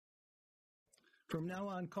From now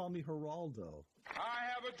on, call me Geraldo. I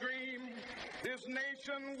have a dream this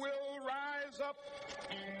nation will rise up,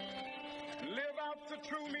 live out the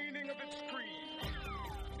true meaning of its creed.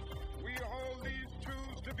 We hold these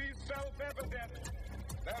truths to be self-evident,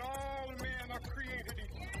 that all men are created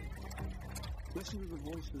equal. Listen to the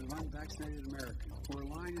voices of unvaccinated Americans who are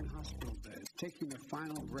lying in hospital beds, taking their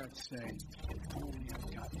final breath, saying, if only I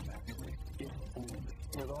got vaccinated, if only.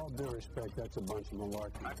 With all due respect, that's a bunch of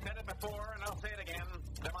malarkey. I've said it before, and I'll say it again.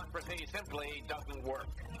 Democracy simply doesn't work.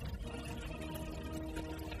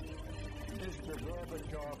 Mr.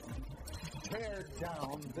 Gorbachev, tear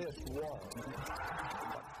down this wall.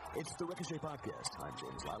 It's the Ricochet Podcast. I'm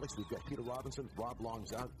James Lilacs. We've got Peter Robinson, Rob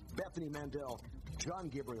Long's out, Bethany Mandel, John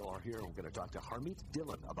Gabriel are here. We're going to talk to Harmeet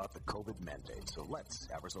Dillon about the COVID mandate. So let's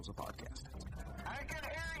have ourselves a podcast. I can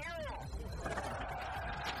hear you!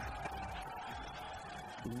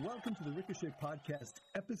 Welcome to the Ricochet Podcast,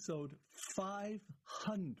 episode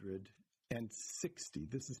 560.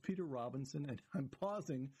 This is Peter Robinson, and I'm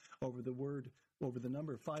pausing over the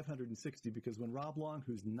number 560 because when Rob Long,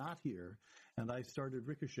 who's not here, and I started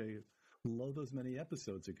Ricochet those many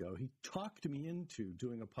episodes ago, he talked me into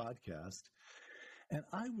doing a podcast, and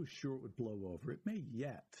I was sure it would blow over. It may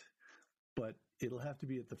yet, but it'll have to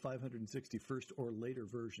be at the 561st or later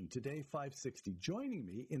version. Today, 560. Joining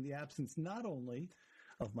me in the absence not only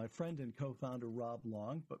of my friend and co-founder Rob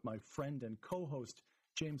Long, but my friend and co-host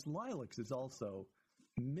James Lilacs is also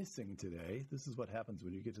missing today. This is what happens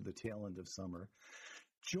when you get to the tail end of summer.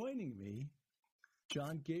 Joining me,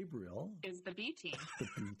 John Gabriel. Is the B team. The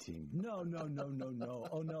B team. No. Oh,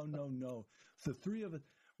 no. The three of us,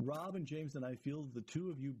 Rob and James and I, feel the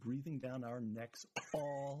two of you breathing down our necks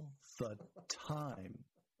all the time.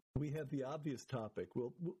 We have the obvious topic.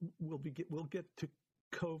 We'll get to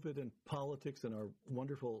COVID and politics and our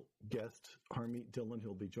wonderful guest, Harmeet Dillon,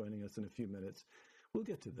 who'll be joining us in a few minutes. We'll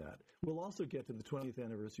get to that. We'll also get to the 20th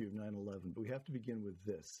anniversary of 9/11, but we have to begin with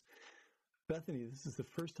this. Bethany, this is the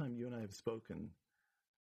first time you and I have spoken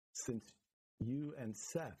since you and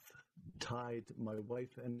Seth tied my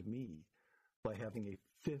wife and me by having a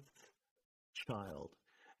fifth child.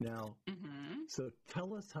 Now, So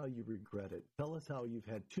tell us how you regret it. Tell us how you've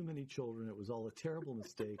had too many children. It was all a terrible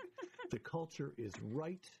mistake. The culture is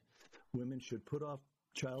right. Women should put off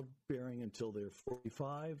childbearing until they're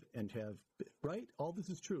 45 and have, right? All this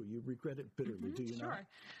is true. You regret it bitterly, do you not? Sure.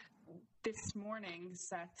 This morning,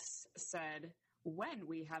 Seth said, when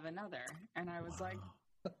we have another. And I was like,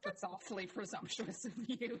 that's awfully presumptuous of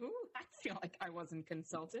you. I feel like I wasn't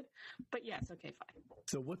consulted. But yes, okay, fine.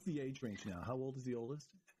 So what's the age range now? How old is the oldest?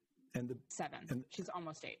 7. She's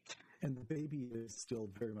almost 8. And the baby is still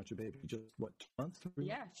very much a baby. Just, what, 2 months? 3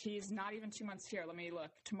 Yeah, she's not even 2 months here. Let me look.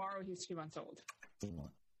 Tomorrow he's 2 months old.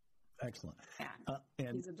 Excellent. Yeah,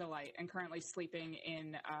 and he's a delight, and currently sleeping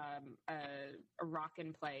in a rock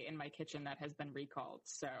and play in my kitchen that has been recalled.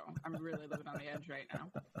 So I'm really living on the edge right now.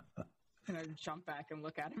 I'm going to jump back and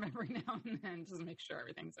look at him every now and then just to make sure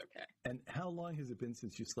everything's okay. And how long has it been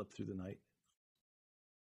since you slept through the night?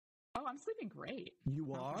 Oh, I'm sleeping great.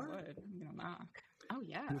 You are? I'm going to knock. Oh,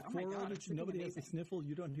 yeah. With oh, my God. Nobody has a sniffle?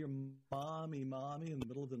 You don't hear mommy in the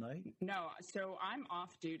middle of the night? No. So I'm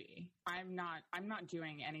off duty. I'm not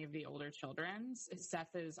doing any of the older children's.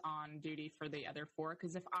 Seth is on duty for the other 4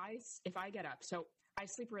 because if I get up, so I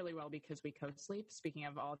sleep really well because we co-sleep, speaking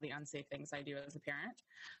of all the unsafe things I do as a parent.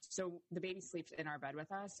 So the baby sleeps in our bed with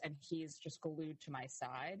us, and he's just glued to my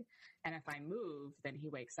side. And if I move, then he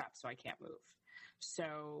wakes up, so I can't move.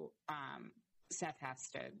 So Seth has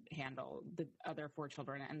to handle the other 4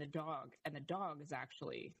 children and the dog. And the dog is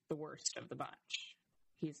actually the worst of the bunch.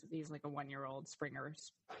 He's like a 1-year-old Springer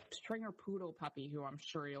poodle puppy who I'm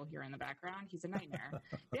sure you'll hear in the background. He's a nightmare.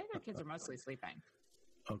 The other kids are mostly sleeping.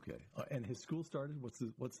 Okay. And his school started? What's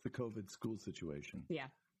the COVID school situation? Yeah.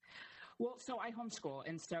 Well, so I homeschool,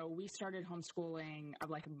 and so we started homeschooling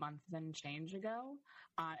like a month and change ago,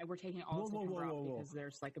 and we're taking all September off because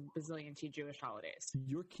there's like a bazillion Jewish holidays.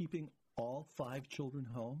 You're keeping all 5 children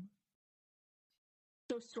home?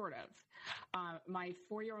 So sort of. My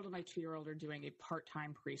 4-year-old and my 2-year-old are doing a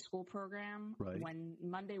part-time preschool program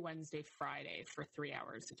Monday, Wednesday, Friday for 3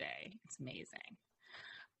 hours a day. It's amazing.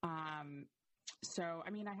 So, I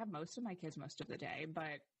mean, I have most of my kids most of the day,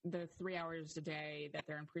 but the 3 hours a day that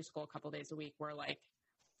they're in preschool a couple of days a week, we're like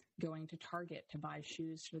going to Target to buy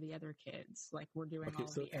shoes for the other kids. Like we're doing all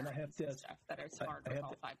the errands and stuff that are smart with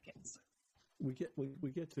all 5 kids. We get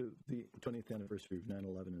to the 20th anniversary of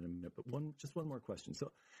 9/11 in a minute, but one more question.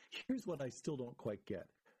 So here's what I still don't quite get.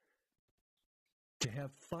 To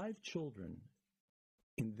have 5 children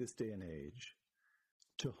in this day and age,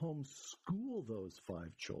 to homeschool those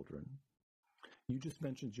 5 children, you just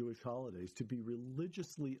mentioned Jewish holidays, to be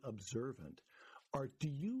religiously observant. Do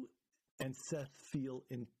you and Seth feel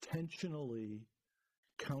intentionally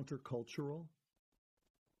countercultural?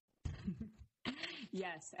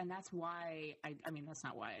 Yes, and that's why I mean, that's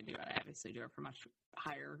not why I do it. I obviously do it for much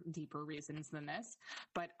higher, deeper reasons than this.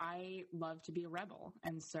 But I love to be a rebel.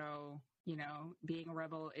 And so, being a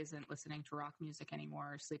rebel isn't listening to rock music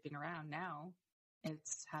anymore or sleeping around. Now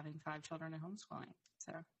it's having 5 children and homeschooling.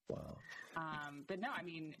 So, wow. But no, I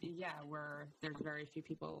mean, yeah, there's very few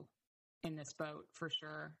people in this boat for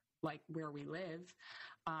sure, like where we live.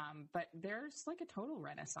 But there's like a total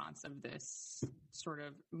renaissance of this sort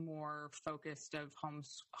of more focused of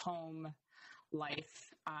home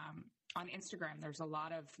life. On Instagram, there's a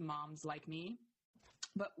lot of moms like me,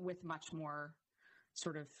 but with much more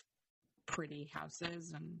sort of pretty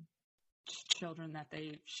houses and children that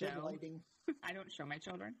they show. Lighting. I don't show my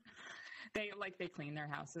children. They clean their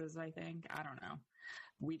houses, I think. I don't know.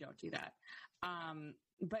 We don't do that.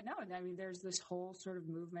 But no, I mean, there's this whole sort of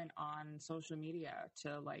movement on social media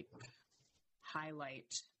to like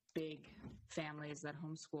highlight big families that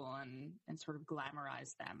homeschool and sort of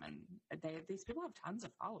glamorize them. And these people have tons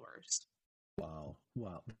of followers. Wow.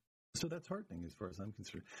 So that's heartening as far as I'm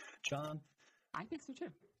concerned. John? I think so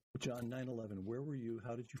too. John, 9/11, where were you?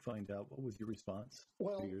 How did you find out? What was your response?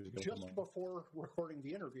 Well, just before recording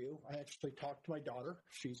the interview, I actually talked to my daughter.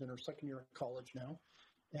 She's in her second year of college now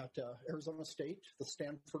at Arizona State, the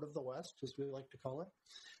Stanford of the West, as we like to call it.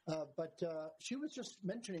 But she was just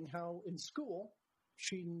mentioning how in school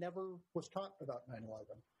she never was taught about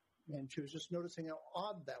 9/11. And she was just noticing how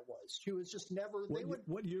odd that was. She was just never...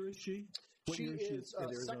 What year is she? She is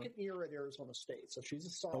second year at Arizona State, so she's a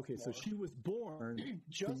sophomore. Okay, so she was born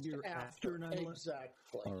just the year after 9/11?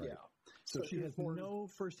 Exactly, right. Yeah. So she has no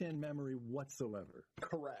firsthand memory whatsoever.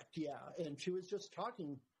 Correct, yeah. And she was just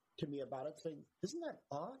talking to me about it, saying, isn't that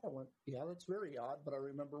odd? I went, yeah, that's very odd, but I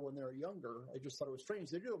remember when they were younger, I just thought it was strange.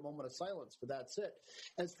 They do a moment of silence, but that's it.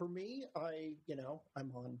 As for me,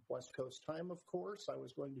 I'm on West Coast time, of course. I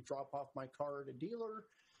was going to drop off my car at a dealer.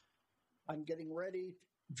 I'm getting ready,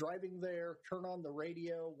 driving there, turn on the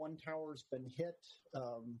radio. One tower's been hit.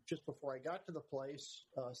 Just before I got to the place,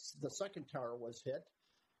 the second tower was hit.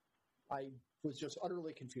 I was just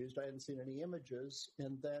utterly confused. I hadn't seen any images.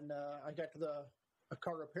 And then I got to a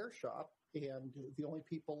car repair shop, and the only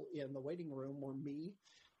people in the waiting room were me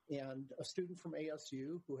and a student from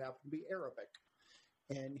ASU who happened to be Arabic.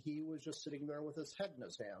 And he was just sitting there with his head in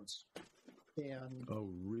his hands. And oh,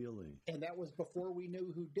 really? And that was before we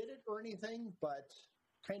knew who did it or anything, but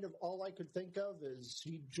kind of all I could think of is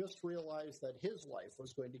he just realized that his life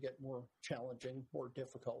was going to get more challenging, more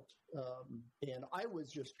difficult. And I was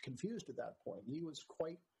just confused at that point. He was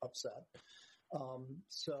quite upset.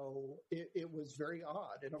 So it was very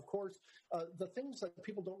odd. And of course, the things that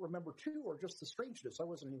people don't remember too are just the strangeness. I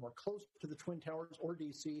wasn't anywhere close to the Twin Towers or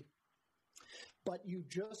DC, but you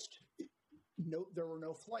just note there were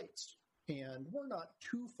no flights. And we're not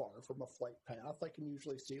too far from a flight path. I can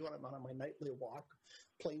usually see when I'm on my nightly walk,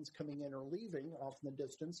 planes coming in or leaving off in the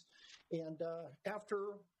distance. And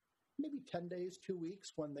after maybe 10 days, 2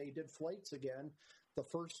 weeks, when they did flights again, the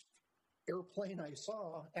first airplane I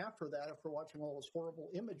saw after that, after watching all those horrible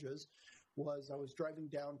images, was I was driving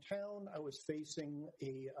downtown. I was facing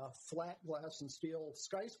a flat glass and steel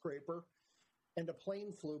skyscraper, and a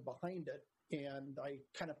plane flew behind it. And I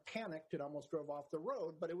kind of panicked and almost drove off the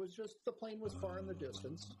road, but it was just the plane was far in the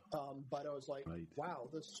distance. But I was like, wow,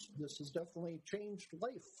 this has definitely changed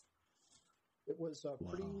life. It was a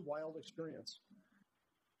pretty wild experience.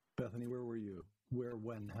 Bethany, where were you? Where,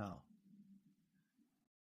 when, how?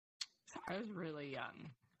 I was really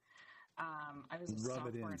young. I was a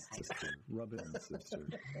sophomore in high school. Rub it in, sister.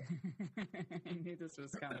 I knew this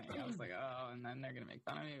was coming. I was like, oh, and then they're going to make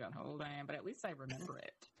fun of me about how old I am, but at least I remember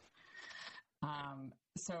it.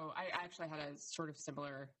 So I actually had a sort of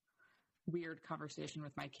similar weird conversation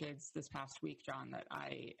with my kids this past week, John, that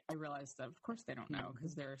I realized that, of course, they don't know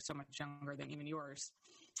because they're so much younger than even yours.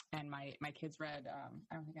 And my kids read,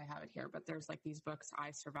 I don't think I have it here, but there's like these books,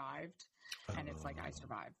 I Survived. And it's like, I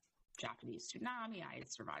survived Japanese tsunami, I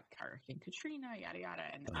survived Hurricane Katrina, yada, yada.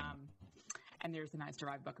 And there's an I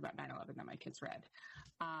Survived book about 9/11 that my kids read.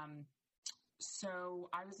 So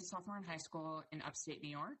I was a sophomore in high school in upstate New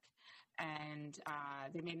York. And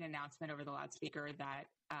they made an announcement over the loudspeaker that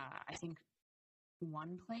I think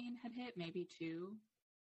one plane had hit, maybe two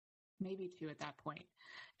at that point.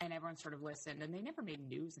 And everyone sort of listened. And they never made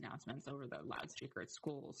news announcements over the loudspeaker at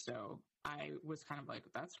school. So I was kind of like,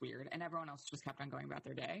 that's weird. And everyone else just kept on going about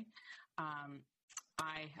their day.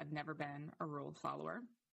 I had never been a rule follower.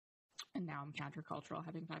 And now I'm countercultural,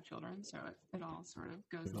 having 5 children, so it all sort of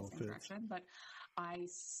goes in the same direction. But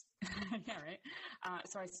yeah, right.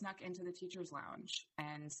 So I snuck into the teacher's lounge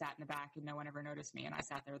and sat in the back, and no one ever noticed me. And I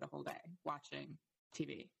sat there the whole day watching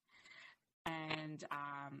TV. And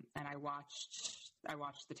I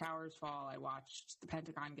watched the towers fall. I watched the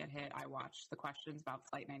Pentagon get hit. I watched the questions about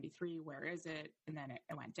Flight 93. Where is it? And then it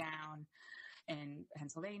went down in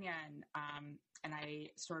Pennsylvania. And I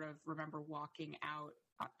sort of remember walking out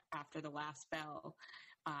after the last bell,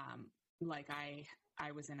 like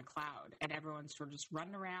I was in a cloud, and everyone's sort of just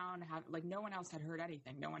running around. Like no one else had heard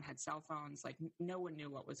anything. No one had cell phones. Like no one knew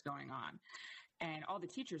what was going on. And all the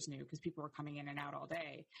teachers knew because people were coming in and out all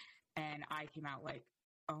day. And I came out like,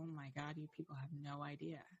 oh my God, you people have no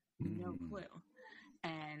idea, no clue.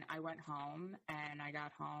 And I went home, and I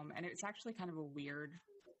got home, and it's actually kind of a weird,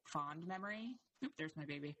 fond memory. Oop, there's my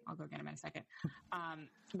baby. I'll go get him in a second.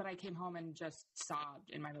 But I came home and just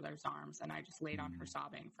sobbed in my mother's arms, and I just laid on her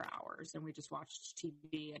sobbing for hours, and we just watched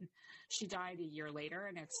TV. And she died a year later,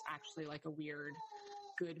 and it's actually like a weird,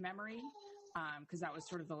 good memory. Because that was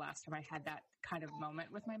sort of the last time I had that kind of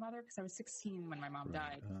moment with my mother, because I was 16 when my mom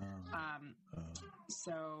died.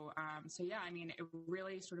 So yeah, I mean, it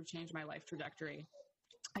really sort of changed my life trajectory.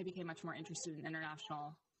 I became much more interested in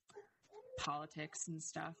international politics and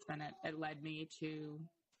stuff, and it led me to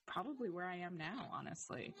probably where I am now,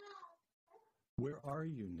 honestly. Where are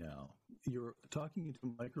you now? You're talking into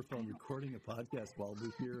a microphone, recording a podcast while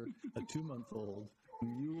we hear a 2-month-old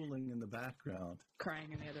mewling in the background.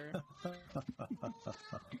 Crying in the other.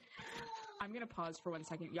 I'm going to pause for 1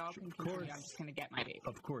 second. Y'all can continue. I'm just going to get my baby.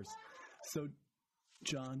 Of course. So,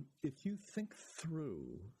 John, if you think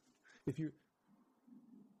through,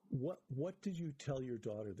 what did you tell your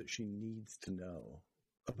daughter that she needs to know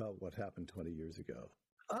about what happened 20 years ago?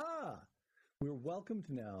 We're welcomed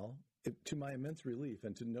now, to my immense relief,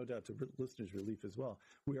 and to no doubt to listeners' relief as well.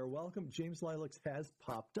 We are welcome. James Lileks has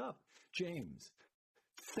popped up. James,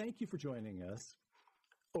 thank you for joining us.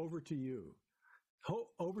 Over to you.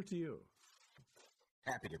 Over to you.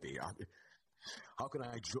 Happy to be. How can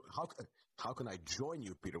I join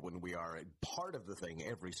you, Peter, when we are part of the thing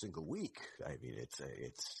every single week? I mean,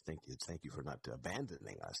 thank you for not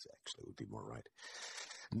abandoning us. Actually, would be more right.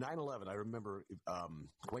 9/11, I remember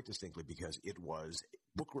quite distinctly because it was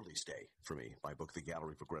book release day for me. My book, The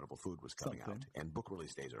Gallery for Credible Food, was coming out, and book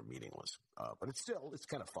release days are meaningless. But it's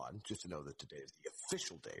kind of fun just to know that today is the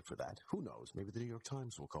official day for that. Who knows? Maybe the New York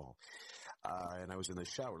Times will call. And I was in the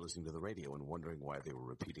shower listening to the radio and wondering why they were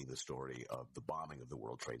repeating the story of the bombing of the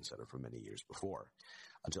World Trade Center from many years before,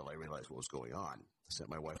 until I realized what was going on. I sent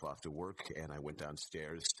my wife off to work, and I went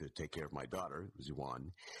downstairs to take care of my daughter,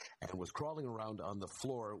 Ziwan, and was crawling around on the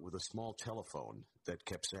floor with a small telephone that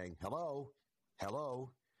kept saying, hello,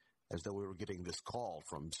 hello, as though we were getting this call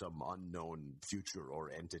from some unknown future or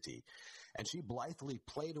entity. And she blithely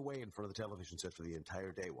played away in front of the television set for the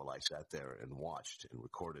entire day while I sat there and watched and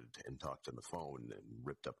recorded and talked on the phone and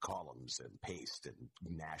ripped up columns and paced and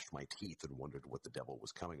gnashed my teeth and wondered what the devil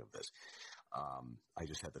was coming of this. I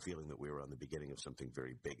just had the feeling that we were on the beginning of something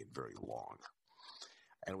very big and very long.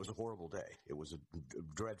 And it was a horrible day. It was a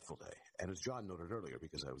dreadful day. And as John noted earlier,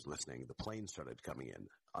 because I was listening, the planes started coming in.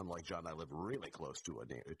 Unlike John, I live really close to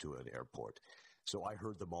an airport. So I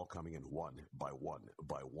heard them all coming in one by one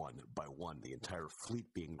by one by one, the entire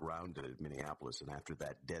fleet being grounded at Minneapolis. And after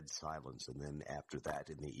that, dead silence. And then after that,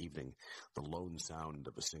 in the evening, the lone sound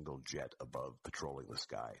of a single jet above patrolling the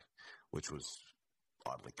sky, which was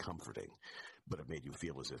oddly comforting. But it made you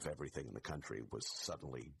feel as if everything in the country was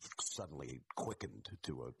suddenly quickened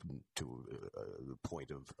to a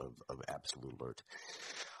point of absolute alert.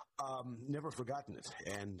 Never forgotten it.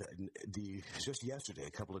 And just yesterday,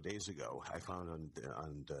 a couple of days ago, I found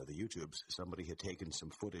on the YouTubes somebody had taken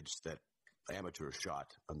some footage that amateurs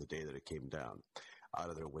shot on the day that it came down out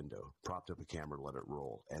of their window, propped up a camera, let it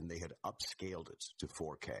roll, and they had upscaled it to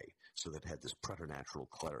 4K so that it had this preternatural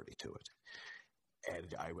clarity to it.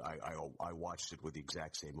 And I watched it with the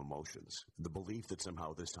exact same emotions. The belief that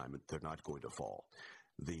somehow this time they're not going to fall.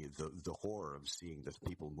 The horror of seeing the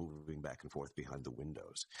people moving back and forth behind the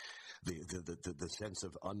windows. The sense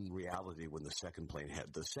of unreality when the second plane,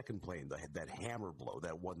 that hammer blow,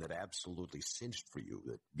 that one that absolutely cinched for you,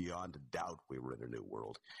 that beyond a doubt we were in a new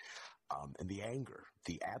world. And the anger,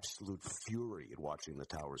 the absolute fury at watching the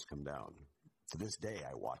towers come down. To this day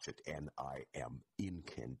I watch it and I am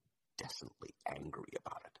incandescently angry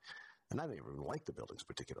about it. And I don't even like the buildings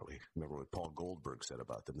particularly. Remember what Paul Goldberg said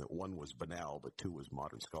about them, that one was banal, but two was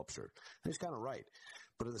modern sculpture. And he's kind of right.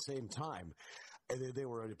 But at the same time, And they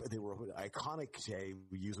were iconic,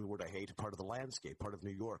 using the word I hate, part of the landscape, part of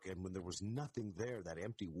New York. And when there was nothing there, that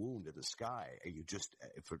empty wound in the sky, it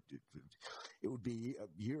would be a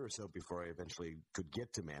year or so before I eventually could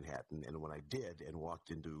get to Manhattan. And when I did and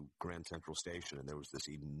walked into Grand Central Station, and there was this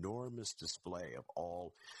enormous display of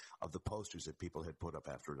all of the posters that people had put up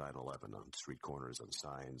after 9/11 on street corners, on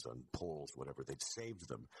signs, on poles, whatever. They'd saved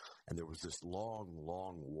them. And there was this long,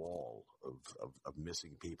 long wall of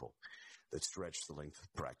missing people that stretched the length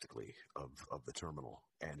practically of the terminal.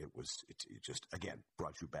 And it just, again,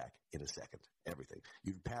 brought you back in a second, everything.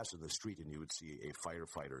 You'd pass in the street and you would see a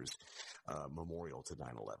firefighter's memorial to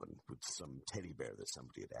 9/11 with some teddy bear that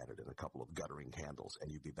somebody had added and a couple of guttering candles,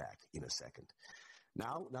 and you'd be back in a second.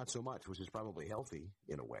 Now, not so much, which is probably healthy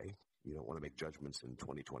in a way. You don't want to make judgments in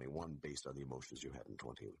 2021 based on the emotions you had in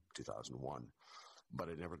 2001. But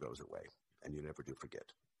it never goes away, and you never do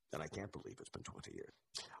forget. And I can't believe it's been 20 years.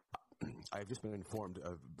 I've just been informed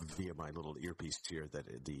via my little earpiece here that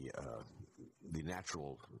the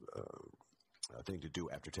natural thing to do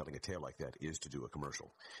after telling a tale like that is to do a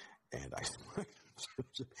commercial. And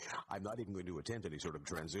I'm not even going to attempt any sort of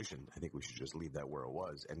transition. I think we should just leave that where it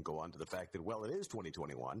was and go on to the fact that, well, it is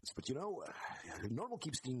 2021. But, normal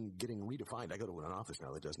keeps getting redefined. I go to an office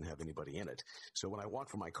now that doesn't have anybody in it. So when I walk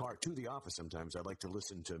from my car to the office, sometimes I like to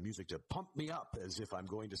listen to music to pump me up as if I'm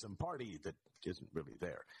going to some party that isn't really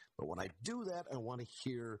there. But when I do that, I want to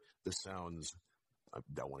hear the sounds. I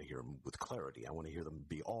want to hear them with clarity. I want to hear them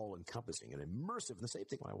be all-encompassing and immersive. And the same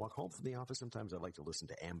thing when I walk home from the office, sometimes I like to listen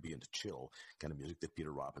to ambient, chill kind of music that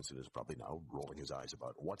Peter Robinson is probably now rolling his eyes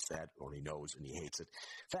about. What's that? Or he knows and he hates it.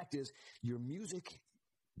 Fact is, your music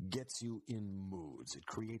gets you in moods. It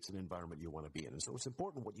creates an environment you want to be in. And so it's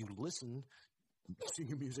important what you listen to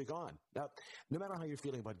your music on. Now, no matter how you're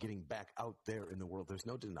feeling about getting back out there in the world, there's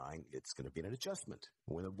no denying it's going to be an adjustment.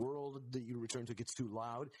 When the world that you return to gets too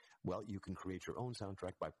loud, well, you can create your own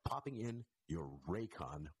soundtrack by popping in your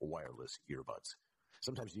Raycon wireless earbuds.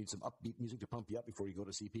 Sometimes you need some upbeat music to pump you up before you go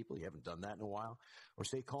to see people. You haven't done that in a while. Or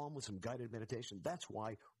stay calm with some guided meditation. That's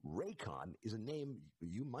why Raycon is a name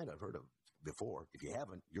you might have heard of before. If you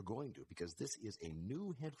haven't, you're going to, because this is a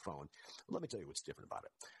new headphone. Let me tell you what's different about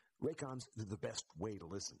it. Raycons are the best way to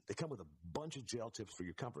listen. They come with a bunch of gel tips for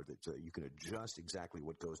your comfort that you can adjust exactly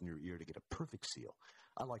what goes in your ear to get a perfect seal.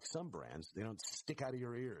 Unlike some brands, they don't stick out of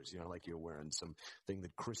your ears, like you're wearing some thing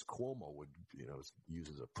that Chris Cuomo would, use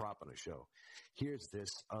as a prop on a show. Here's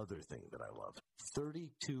this other thing that I love.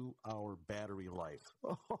 32-hour battery life.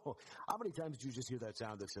 Oh, how many times do you just hear that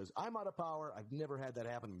sound that says, I'm out of power? I've never had that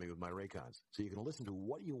happen to me with my Raycons. So you can listen to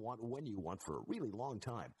what you want, when you want, for a really long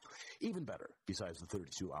time. Even better, besides the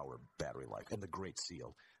 32-hour battery life and the great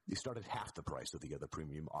seal, they start at half the price of the other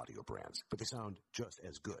premium audio brands, but they sound just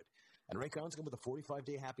as good. And Raycons come with a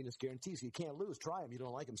 45-day happiness guarantee, so you can't lose. Try them. You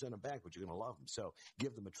don't like them, send them back, but you're going to love them. So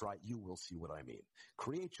give them a try. You will see what I mean.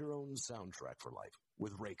 Create your own soundtrack for life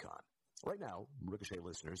with Raycon. Right now, Ricochet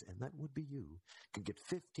listeners, and that would be you, can get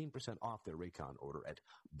 15% off their Raycon order at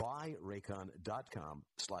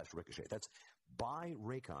buyraycon.com/ricochet. That's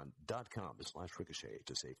buyraycon.com/ricochet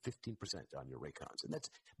to save 15% on your Raycons. And that's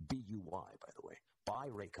B-U-Y, by the way.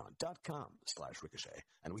 buyraycon.com/ricochet.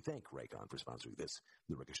 And we thank Raycon for sponsoring the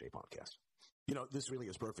Ricochet podcast. This really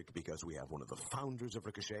is perfect because we have one of the founders of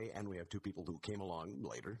Ricochet, and we have two people who came along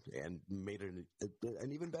later and made it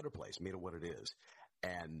an even better place, made it what it is.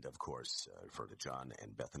 And, of course, refer to John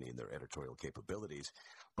and Bethany and their editorial capabilities.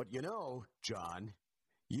 But John,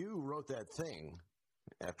 you wrote that thing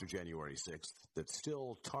after January 6th that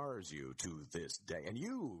still tars you to this day. And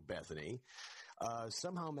you, Bethany,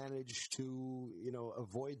 somehow managed to,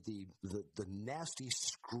 avoid the nasty,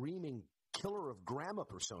 screaming killer of grandma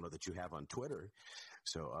persona that you have on Twitter.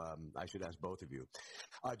 So I should ask both of you.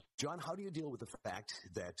 John, how do you deal with the fact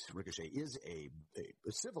that Ricochet is a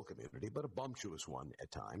civil community, but a bumptious one at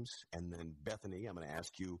times? And then, Bethany, I'm going to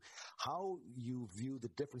ask you how you view the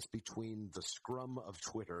difference between the scrum of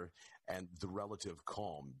Twitter and the relative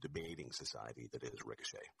calm debating society that is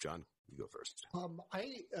Ricochet. John, you go first.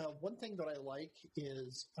 One thing that I like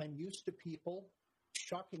is I'm used to people,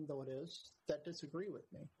 shocking though it is, that disagree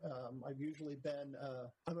with me. I've usually been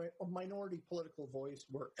I'm a minority political voice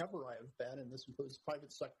wherever I have been, and this includes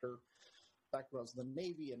private sector, back when I was in the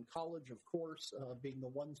Navy and college, of course, being the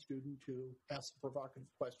one student who asked a provocative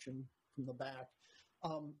question from the back.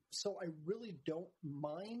 So I really don't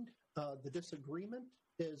mind the disagreement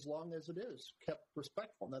as long as it is kept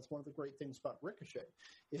respectful. And that's one of the great things about Ricochet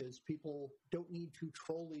is people don't need to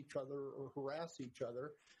troll each other or harass each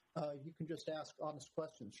other. You can just ask honest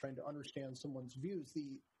questions, trying to understand someone's views.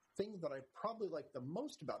 thing that I probably like the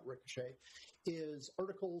most about Ricochet is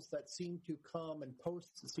articles that seem to come and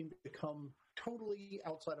posts that seem to come totally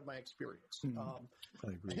outside of my experience.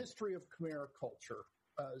 I agree. History of Khmer culture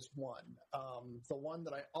is one. The one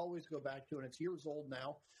that I always go back to, and it's years old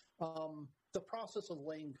now, the process of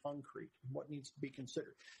laying concrete, what needs to be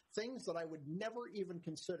considered. Things that I would never even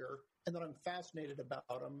consider, and that I'm fascinated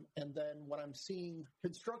about them. And then when I'm seeing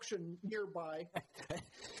construction nearby...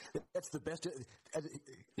 That's the best.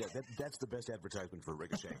 That's the best advertisement for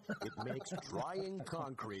Ricochet. It makes drying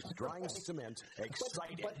concrete, drying cement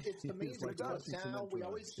exciting. But it's amazing because now we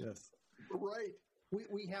always... Yes. Right.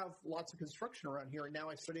 We have lots of construction around here, and now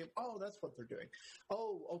I study, oh, that's what they're doing.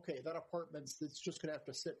 Oh, okay, that apartment's it's just going to have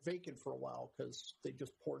to sit vacant for a while because they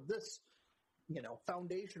just poured this,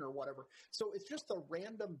 foundation or whatever. So it's just the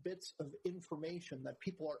random bits of information that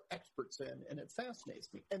people are experts in, and it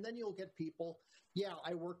fascinates me. And then you'll get people,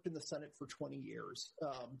 I worked in the Senate for 20 years,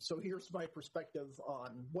 so here's my perspective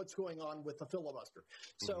on what's going on with the filibuster.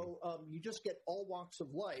 So you just get all walks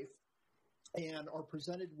of life, and are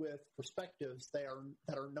presented with perspectives that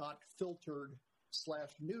are not filtered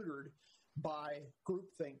 / neutered by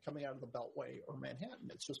groupthink coming out of the Beltway or Manhattan.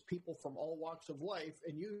 It's just people from all walks of life,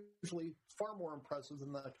 and usually far more impressive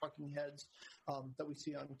than the talking heads that we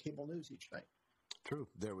see on cable news each night. True.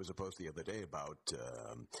 There was a post the other day about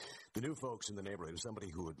the new folks in the neighborhood, somebody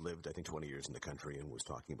who had lived, I think, 20 years in the country and was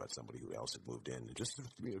talking about somebody who else had moved in, and just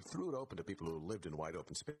threw it open to people who lived in wide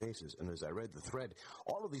open spaces. And as I read the thread,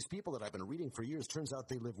 all of these people that I've been reading for years, turns out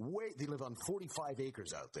they live on 45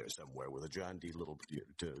 acres out there somewhere with a John D. Little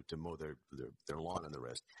to mow their lawn and the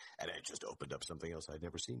rest. And it just opened up something else I'd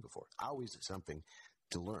never seen before. Always something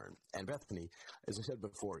to learn. And Bethany, as I said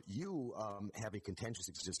before, you have a contentious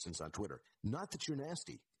existence on Twitter. Not that you're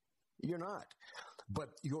nasty. You're not. But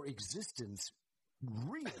your existence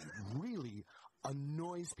really, really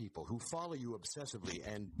annoys people who follow you obsessively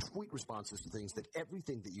and tweet responses to things that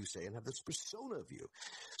everything that you say and have this persona of you.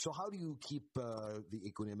 So how do you keep the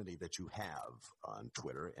equanimity that you have on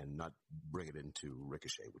Twitter and not bring it into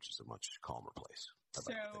Ricochet, which is a much calmer place?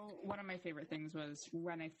 So one of my favorite things was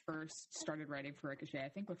when I first started writing for Ricochet, I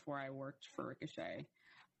think before I worked for Ricochet,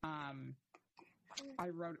 I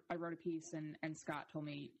wrote a piece and Scott told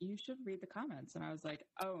me, you should read the comments. And I was like,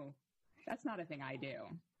 oh, that's not a thing I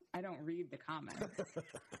do. I don't read the comments.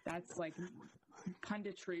 That's like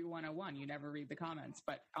punditry 101. You never read the comments.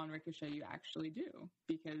 But on Ricochet, you actually do,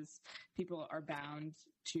 because people are bound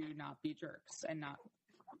to not be jerks and not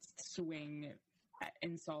swing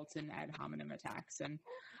insults and ad hominem attacks. And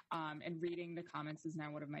reading the comments is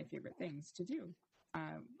now one of my favorite things to do.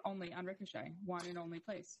 Only on Ricochet, one and only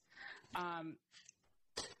place. But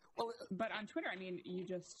on Twitter, I mean, you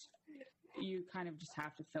kind of just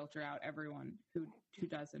have to filter out everyone who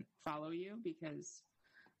doesn't follow you, because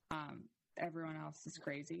everyone else is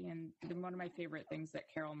crazy. And one of my favorite things that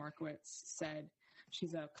Carol Markowitz said,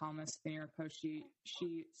 she's a columnist at the New York Post,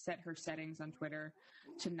 she set her settings on Twitter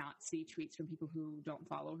to not see tweets from people who don't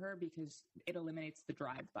follow her, because it eliminates the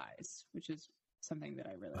drive-bys, which is something that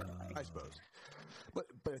I really like. I suppose. But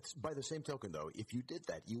by the same token, though, if you did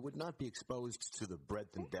that, you would not be exposed to the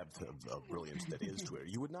breadth and depth of brilliance that is Twitter.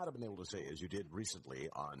 You would not have been able to say, as you did recently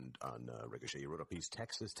on Ricochet, you wrote a piece,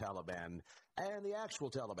 Texas Taliban and the actual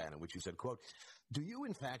Taliban, in which you said, quote, do you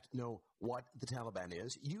in fact know what the Taliban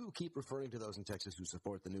is? You keep referring to those in Texas who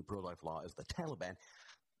support the new pro-life law as the Taliban.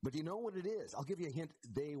 But do you know what it is? I'll give you a hint.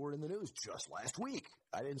 They were in the news just last week.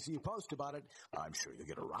 I didn't see you post about it. I'm sure you'll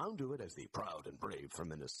get around to it as the proud and brave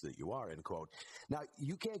feminist that you are, end quote. Now,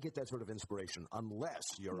 you can't get that sort of inspiration unless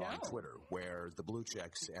you're on Twitter, where the blue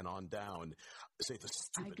checks and on down say the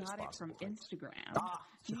stupidest I got it from things. Instagram.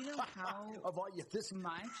 Do you know how of all you this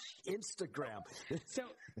much? Instagram.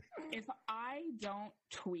 So if I don't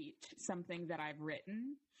tweet something that I've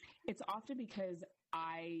written, it's often because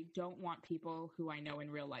I don't want people who I know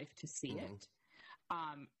in real life to see it.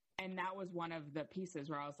 And that was one of the pieces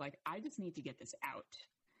where I was like, I just need to get this out.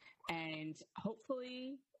 And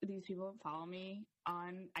hopefully these people follow me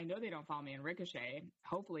on, I know they don't follow me on Ricochet.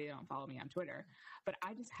 Hopefully they don't follow me on Twitter. But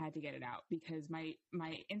I just had to get it out, because my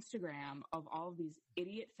Instagram of all of these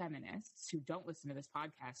idiot feminists who don't listen to this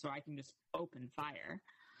podcast, so I can just open fire,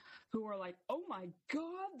 who are like, oh my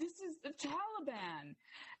God, this is the Taliban.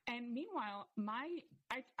 And meanwhile,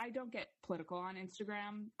 I don't get political on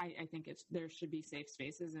Instagram. I think there should be safe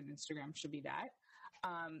spaces, and Instagram should be that.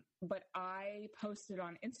 But I posted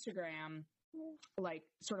on Instagram, like,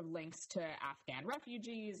 sort of links to Afghan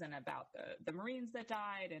refugees and about the Marines that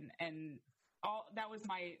died, and all that was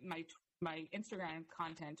my Instagram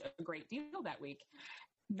content a great deal that week.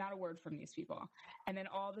 Not a word from these people. And then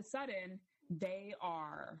all of a sudden, they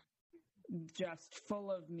are just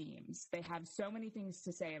full of memes. They have so many things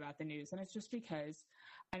to say about the news, and it's just because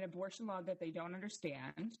an abortion law that they don't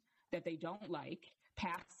understand, that they don't like,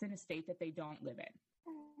 passed in a state that they don't live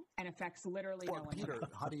in, and affects literally no one. Peter,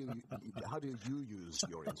 how do you use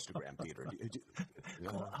your Instagram, Peter?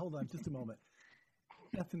 Hold on, just a moment.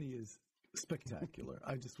 Bethany is spectacular.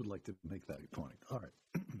 I just would like to make that point. All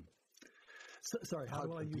right. Sorry, how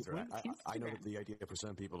do I use Peter, I know that the idea for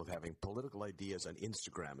some people of having political ideas on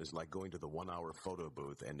Instagram is like going to the 1-hour photo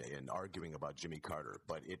booth and arguing about Jimmy Carter,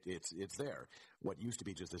 but it's there. What used to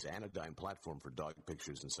be just this anodyne platform for dog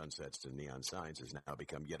pictures and sunsets and neon signs has now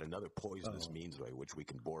become yet another poisonous means by which we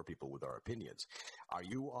can bore people with our opinions. Are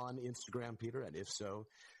you on Instagram, Peter? And if so,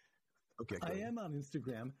 okay, I am on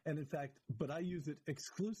Instagram, and in fact, but I use it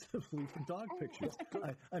exclusively for dog pictures.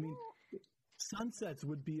 I mean, sunsets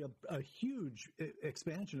would be a huge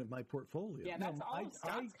expansion of my portfolio. Yeah, that's all of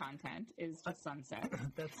Scott's content is just sunset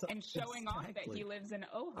and showing off that he lives in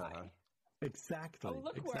Ojai. Exactly. Oh,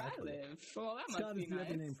 look where I live. Well, that Scott must be is the nice.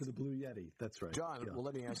 other name for the Blue Yeti. That's right. John, well,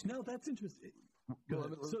 let me ask you. No, that's interesting. Go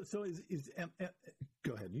ahead. So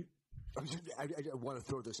go ahead. I want to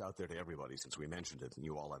throw this out there to everybody since we mentioned it and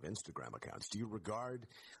you all have Instagram accounts. Do you regard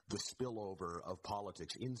the spillover of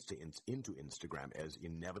politics into Instagram as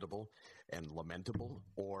inevitable and lamentable?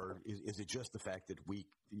 Or is it just the fact that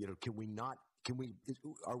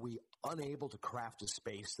are we unable to craft a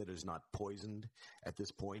space that is not poisoned at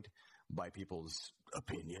this point by people's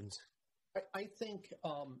opinions? I think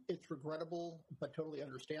it's regrettable but totally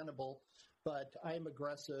understandable. But I am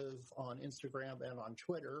aggressive on Instagram and on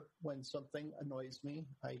Twitter. When something annoys me,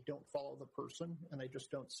 I don't follow the person, and I just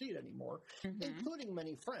don't see it anymore, including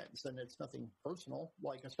many friends. And it's nothing personal,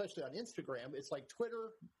 like especially on Instagram. It's like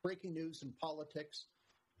Twitter, breaking news and politics,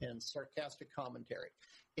 and sarcastic commentary.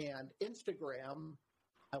 And Instagram,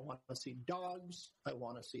 I want to see dogs. I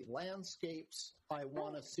want to see landscapes. I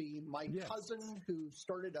want to see my cousin who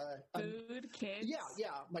started food, kids. Yeah.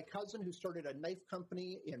 My cousin who started a knife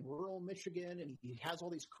company in rural Michigan, and he has all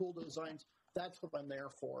these cool designs. That's what I'm there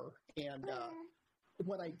for. And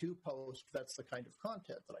when I do post, that's the kind of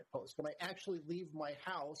content that I post. When I actually leave my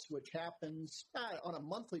house, which happens on a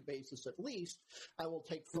monthly basis at least, I will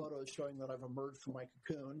take photos showing that I've emerged from my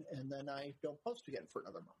cocoon, and then I don't post again for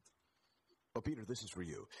another month. Well, Peter, this is for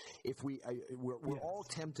you. If we're all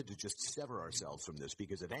tempted to just sever ourselves from this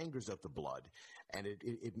because it angers up the blood and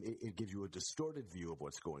it gives you a distorted view of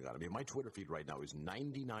what's going on. I mean, my Twitter feed right now is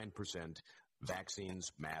 99%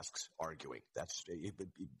 vaccines, masks, arguing. That's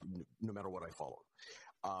no matter what I follow.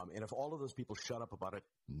 And if all of those people shut up about it,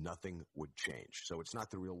 nothing would change. So it's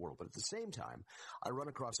not the real world. But at the same time, I run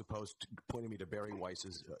across a post pointing me to Barry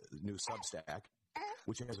Weiss's new Substack,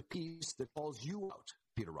 which has a piece that calls you out,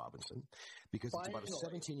 Peter Robinson, because it's about a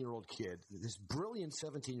 17-year-old kid, this brilliant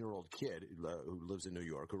 17-year-old kid who lives in New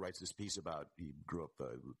York, who writes this piece about he grew up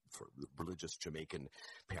for religious Jamaican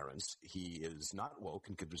parents. He is not woke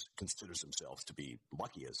and considers himself to be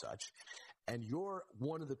lucky as such. And you're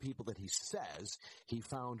one of the people that he says he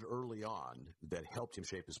found early on that helped him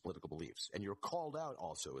shape his political beliefs. And you're called out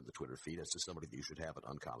also in the Twitter feed as to somebody that you should have an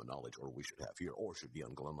Uncommon Knowledge, or we should have here, or should be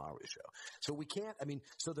on Glenn Lowry's show. So we can't,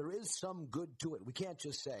 so there is some good to it. We can't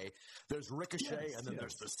just say there's Ricochet and then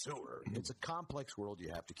there's the sewer. It's a complex world you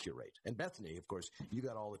have to curate. And Bethany, of course, you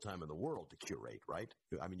got all the time in the world to curate, right?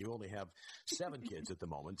 I mean, you only have 7 kids at the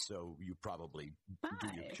moment, so you probably do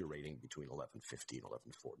your curating between 11:50 and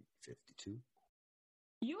 11:40, 52.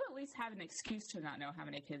 You at least have an excuse to not know how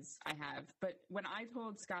many kids I have. But when I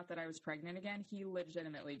told Scott that I was pregnant again, he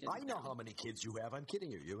legitimately didn't. I know how many kids you have. I'm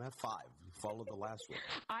kidding you. You have 5. Follow the last one.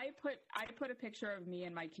 I put a picture of me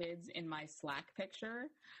and my kids in my Slack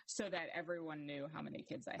picture so that everyone knew how many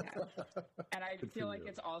kids I have. And I feel like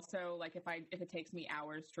it's also like if it takes me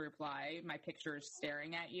hours to reply, my picture is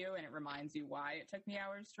staring at you and it reminds you why it took me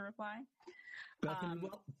hours to reply. Bethany,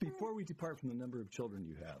 well, before we depart from the number of children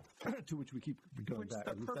you have, to which we keep going back.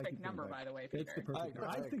 It's the perfect number, by the way, Peter. It's the perfect number.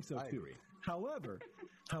 I think so, too. Agree.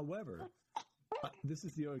 However, this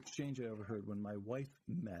is the exchange I overheard when my wife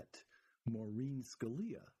met Maureen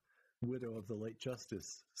Scalia, widow of the late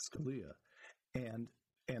Justice Scalia, and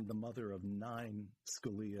the mother of 9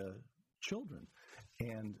 Scalia children.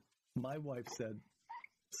 And my wife said,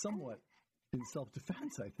 somewhat in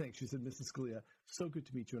self-defense, I think, she said, Mrs. Scalia, so good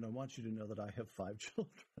to meet you, and I want you to know that I have 5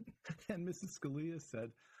 children. And Mrs. Scalia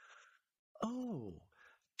said, oh,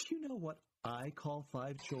 do you know what I call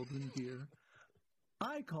 5 children, dear?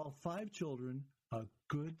 I call 5 children a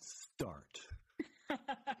good start. I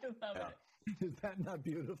love it. Is that not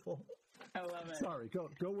beautiful? I love it. Sorry, go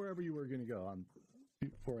wherever you were going to go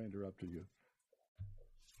before I interrupted you.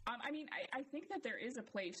 I think that there is a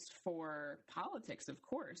place for politics, of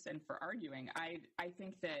course, and for arguing. I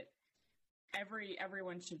think that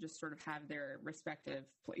everyone should just sort of have their respective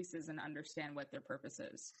places and understand what their purpose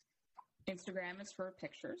is. Instagram is for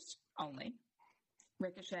pictures only.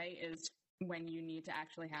 Ricochet is when you need to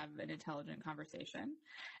actually have an intelligent conversation.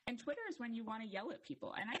 And Twitter is when you want to yell at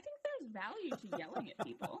people. And I think there's value to yelling at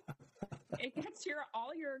people. It gets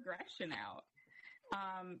all your aggression out.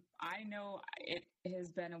 I know it has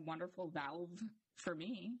been a wonderful valve for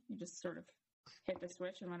me. You just sort of hit the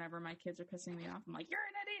switch, and whenever my kids are pissing me off, I'm like, you're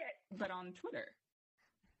an idiot, but on Twitter.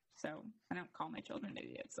 So I don't call my children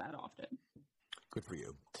idiots that often. Good for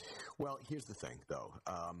you. Well, here's the thing, though.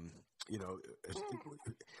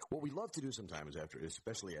 What we love to do sometimes,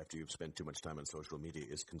 especially after you've spent too much time on social media,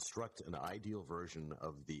 is construct an ideal version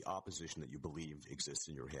of the opposition that you believe exists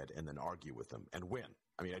in your head and then argue with them and win.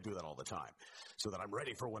 I mean, I do that all the time so that I'm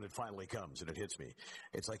ready for when it finally comes and it hits me.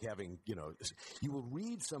 It's like having, you will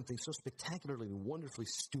read something so spectacularly and wonderfully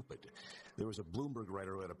stupid. There was a Bloomberg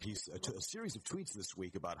writer who had a series of tweets this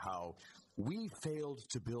week about how we failed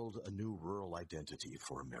to build a new rural identity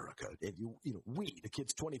for America. And we, the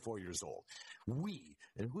kid's 24 years old. We,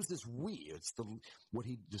 and who's this we? It's what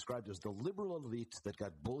he described as the liberal elite that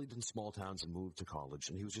got bullied in small towns and moved to college.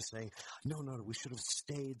 And he was just saying, no, we should have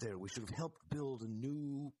stayed there. We should have helped build a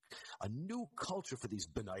new culture for these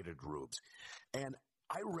benighted rubes. And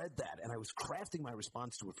I read that, and I was crafting my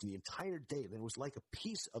response to it for the entire day, and it was like a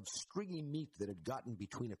piece of stringy meat that had gotten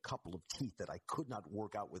between a couple of teeth that I could not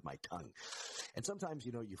work out with my tongue. And sometimes,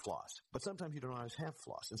 you floss, but sometimes you don't always have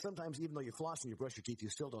floss. And sometimes, even though you floss and you brush your teeth, you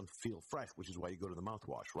still don't feel fresh, which is why you go to the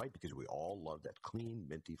mouthwash, right? Because we all love that clean,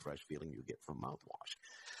 minty, fresh feeling you get from mouthwash.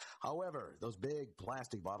 However, those big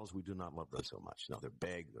plastic bottles, we do not love those so much. Now, they're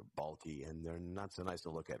big, they're bulky, and they're not so nice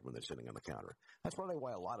to look at when they're sitting on the counter. That's probably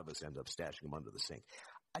why a lot of us end up stashing them under the sink.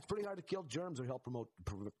 It's pretty hard to kill germs or help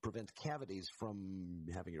prevent cavities from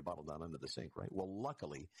having your bottle down under the sink, right? Well,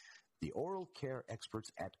 luckily, the oral care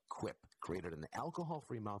experts at Quip created an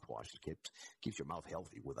alcohol-free mouthwash that keeps your mouth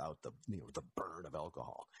healthy without the burn of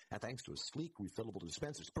alcohol. And thanks to a sleek, refillable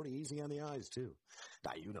dispenser, it's pretty easy on the eyes, too.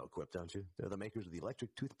 Now, you know Quip, don't you? They're the makers of the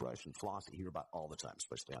electric toothbrush and floss that you hear about all the time,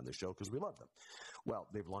 especially on this show because we love them. Well,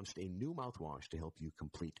 they've launched a new mouthwash to help you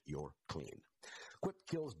complete your clean. Quip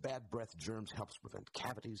kills bad breath germs, helps prevent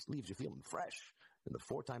cavities, leaves you feeling fresh. And the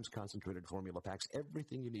 4 times concentrated formula packs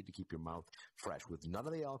everything you need to keep your mouth fresh with none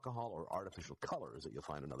of the alcohol or artificial colors that you'll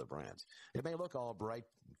find in other brands. It may look all bright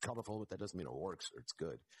and colorful, but that doesn't mean it works or it's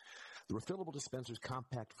good. The refillable dispenser's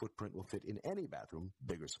compact footprint will fit in any bathroom,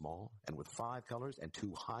 big or small, and with 5 colors and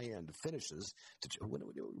 2 high-end finishes.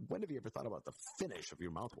 When have you ever thought about the finish of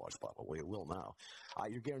your mouthwash bottle? Well, you will now.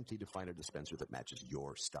 You're guaranteed to find a dispenser that matches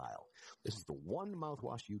your style. This is the one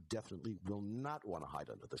mouthwash you definitely will not want to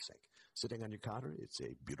hide under the sink. Sitting on your counter, it's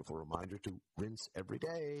a beautiful reminder to rinse every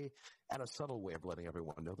day and a subtle way of letting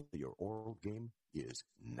everyone know that your oral game is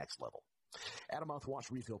next level. Add a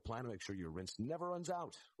mouthwash refill plan to make sure your rinse never runs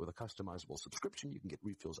out. With a customizable subscription, you can get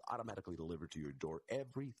refills automatically delivered to your door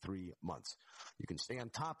every 3 months. You can stay on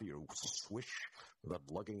top of your swish without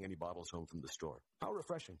lugging any bottles home from the store. How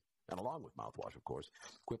refreshing. And along with mouthwash, of course,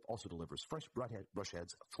 Quip also delivers fresh brush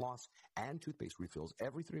heads, floss, and toothpaste refills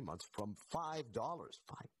every 3 months from $5. $5.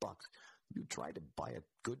 You tried to buy a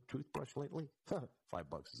good toothbrush lately? $5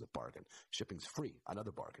 is a bargain. Shipping's free,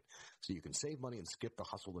 another bargain. So you can save money and skip the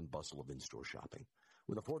hustle and bustle of in-store shopping.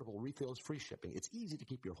 With affordable refills, free shipping, it's easy to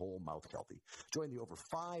keep your whole mouth healthy. Join the over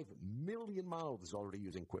 5 million mouths already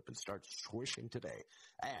using Quip and start swishing today.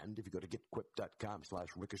 And if you go to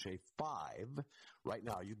getquip.com/ricochet5, right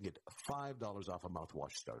now you can get $5 off a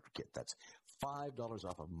mouthwash starter kit. That's $5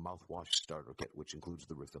 off a mouthwash starter kit, which includes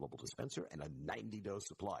the refillable dispenser and a 90-dose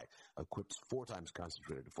supply of Quip's 4 times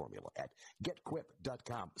concentrated formula at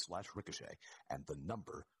getquip.com/ricochet and the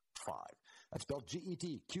number 5. That's spelled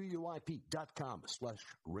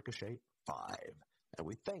GETQUIP.com/ricochet5. And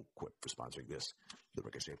we thank Quip for sponsoring this, the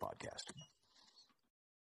Ricochet Podcast.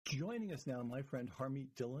 Joining us now, my friend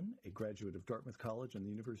Harmeet Dillon, a graduate of Dartmouth College and the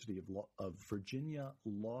University of Virginia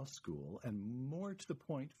Law School, and more to the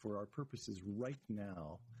point for our purposes right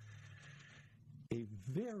now, a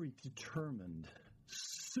very determined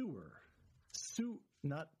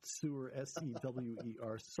not sewer,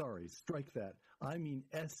 S-E-W-E-R, sorry, strike that. I mean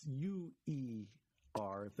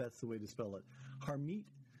S-U-E-R, if that's the way to spell it. Harmeet,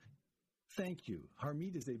 thank you.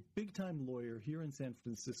 Harmeet is a big-time lawyer here in San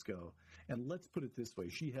Francisco, and let's put it this way.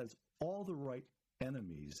 She has all the right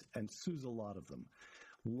enemies and sues a lot of them.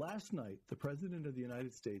 Last night, the President of the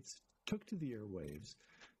United States took to the airwaves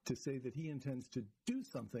to say that he intends to do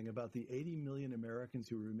something about the 80 million Americans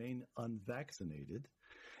who remain unvaccinated.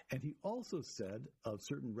 And he also said of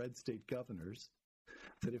certain red state governors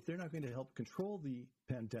that if they're not going to help control the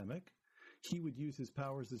pandemic, he would use his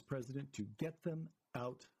powers as president to get them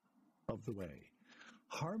out of the way.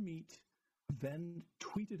 Harmeet then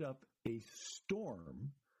tweeted up a storm.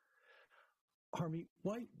 Harmeet,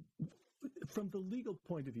 why, from the legal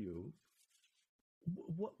point of view,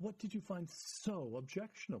 what did you find so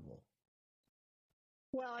objectionable?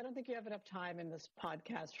 Well, I don't think you have enough time in this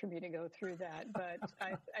podcast for me to go through that, but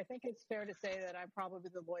I think it's fair to say that I'm probably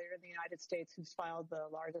the lawyer in the United States who's filed the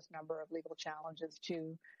largest number of legal challenges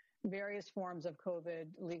to various forms of COVID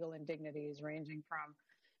legal indignities, ranging from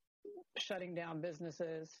shutting down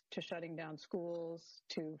businesses to shutting down schools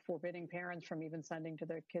to forbidding parents from even sending to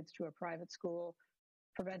their kids to a private school,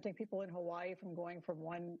 preventing people in Hawaii from going from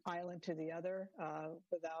one island to the other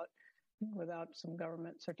without some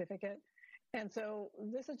government certificate. And so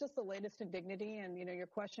this is just the latest indignity. And, your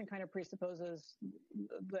question kind of presupposes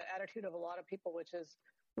the attitude of a lot of people, which is,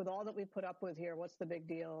 with all that we put up with here, what's the big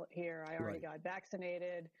deal here? I already got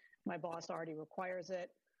vaccinated. My boss already requires it.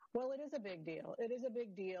 Well, it is a big deal. It is a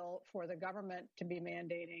big deal for the government to be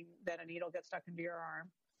mandating that a needle gets stuck into your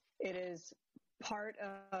arm. It is part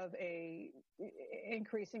of a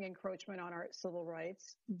increasing encroachment on our civil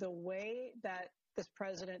rights. The way that this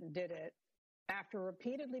president did it, after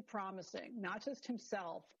repeatedly promising, not just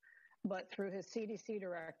himself, but through his CDC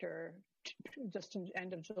director, just in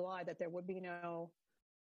end of July, that there would be no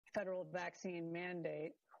federal vaccine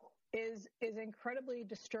mandate, is incredibly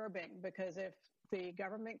disturbing, because if the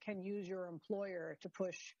government can use your employer to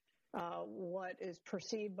push what is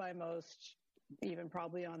perceived by most, even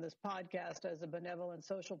probably on this podcast, as a benevolent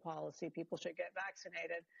social policy, people should get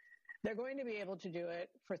vaccinated, they're going to be able to do it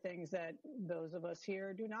for things that those of us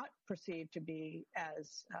here do not perceive to be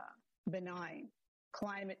as benign.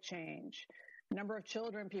 Climate change, number of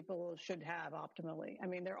children people should have optimally. I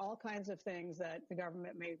mean, there are all kinds of things that the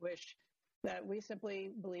government may wish that we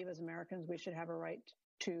simply believe as Americans we should have a right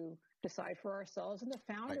to decide for ourselves. And the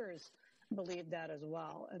founders believed that as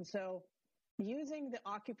well. And so using the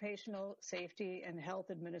Occupational Safety and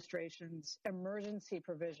Health Administration's emergency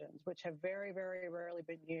provisions, which have very, very rarely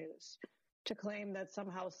been used, to claim that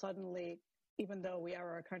somehow suddenly, even though we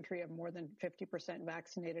are a country of more than 50%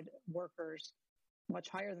 vaccinated workers, much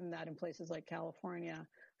higher than that in places like California,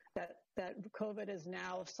 that COVID is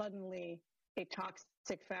now suddenly a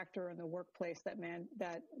toxic factor in the workplace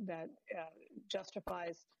that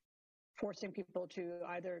justifies forcing people to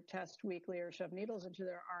either test weekly or shove needles into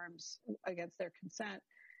their arms against their consent,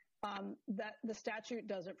 that the statute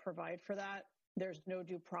doesn't provide for that. There's no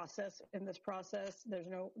due process in this process. There's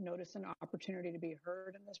no notice and opportunity to be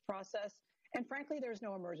heard in this process. And frankly, there's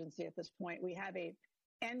no emergency at this point. We have a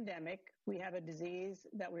endemic. We have a disease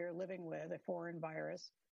that we are living with, a foreign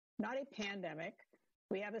virus, not a pandemic.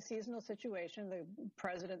 We have a seasonal situation. The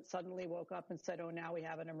president suddenly woke up and said, oh, now we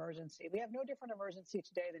have an emergency. We have no different emergency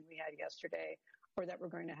today than we had yesterday or that we're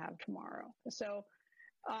going to have tomorrow. So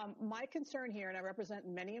my concern here, and I represent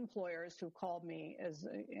many employers who called me, and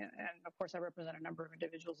of course I represent a number of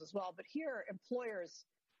individuals as well, but here employers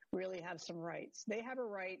really have some rights. They have a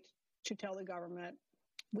right to tell the government,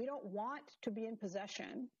 we don't want to be in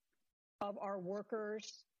possession of our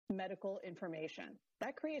workers' medical information.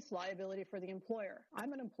 That creates liability for the employer.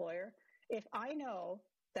 I'm an employer. If I know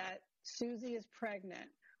that Susie is pregnant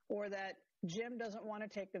or that Jim doesn't want to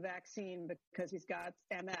take the vaccine because he's got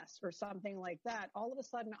MS or something like that, all of a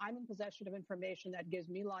sudden I'm in possession of information that gives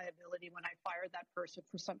me liability when I fire that person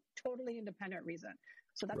for some totally independent reason.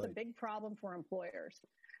 So that's a big problem for employers.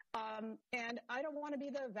 And I don't want to be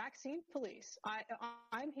the vaccine police.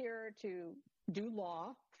 I'm here to do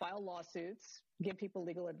law, file lawsuits, give people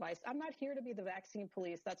legal advice. I'm not here to be the vaccine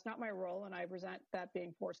police. That's not my role, and I resent that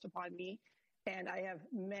being forced upon me. And I have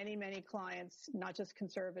many, many clients, not just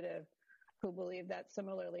conservative, who believe that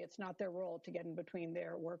similarly it's not their role to get in between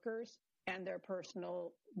their workers and their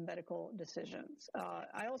personal medical decisions.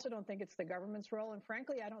 I also don't think it's the government's role, and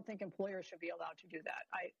frankly, I don't think employers should be allowed to do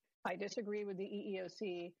that. I disagree with the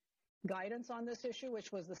EEOC guidance on this issue,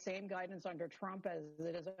 which was the same guidance under Trump as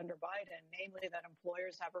it is under Biden, namely that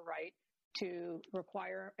employers have a right to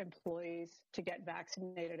require employees to get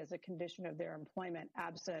vaccinated as a condition of their employment,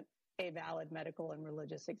 absent a valid medical and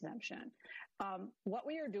religious exemption. What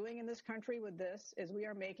we are doing in this country with this is we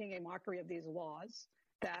are making a mockery of these laws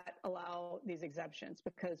that allow these exemptions,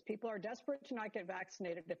 because people are desperate to not get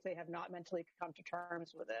vaccinated if they have not mentally come to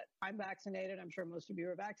terms with it. I'm vaccinated. I'm sure most of you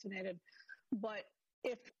are vaccinated. But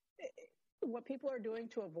if what people are doing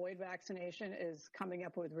to avoid vaccination is coming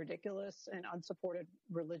up with ridiculous and unsupported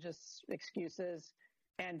religious excuses,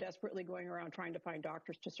 and desperately going around trying to find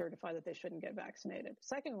doctors to certify that they shouldn't get vaccinated.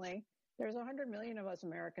 Secondly, there's 100 million of us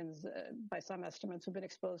Americans, by some estimates, who've been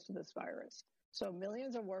exposed to this virus. So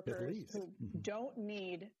millions of workers who don't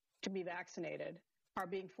need to be vaccinated are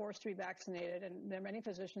being forced to be vaccinated. And there are many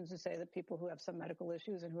physicians who say that people who have some medical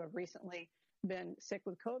issues and who have recently been sick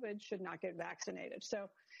with COVID should not get vaccinated. So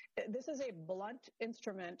this is a blunt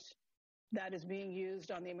instrument that is being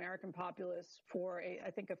used on the American populace for,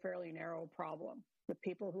 I think, a fairly narrow problem with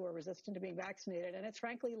people who are resistant to being vaccinated. And it's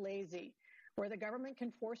frankly lazy, where the government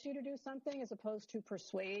can force you to do something as opposed to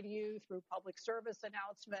persuade you through public service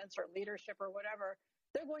announcements or leadership or whatever.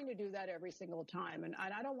 They're going to do that every single time. And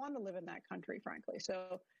I don't want to live in that country, frankly.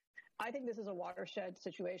 So I think this is a watershed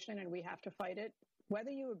situation and we have to fight it.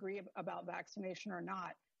 Whether you agree about vaccination or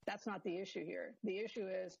not, that's not the issue here. The issue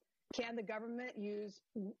is, can the government use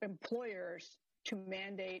employers to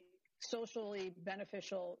mandate socially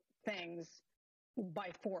beneficial things by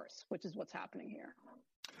force, which is what's happening here?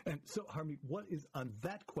 And so, Harmeet, what is on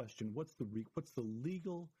that question? What's the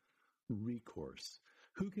legal recourse?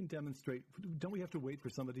 Who can demonstrate? Don't we have to wait for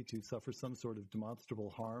somebody to suffer some sort of demonstrable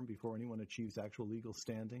harm before anyone achieves actual legal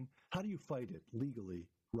standing? How do you fight it legally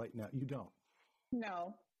right now? You don't.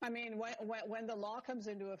 No. I mean, when the law comes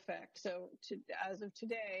into effect, so as of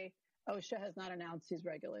today, OSHA has not announced these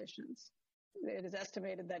regulations. It is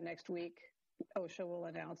estimated that next week, OSHA will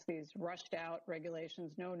announce these rushed out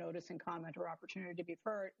regulations, no notice and comment or opportunity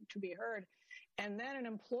to be heard. And then an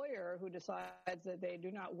employer who decides that they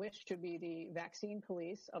do not wish to be the vaccine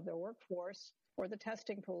police of their workforce or the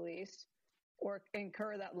testing police or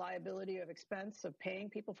incur that liability of expense of paying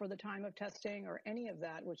people for the time of testing or any of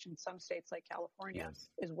that, which in some states like California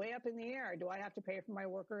is way up in the air. Do I have to pay for my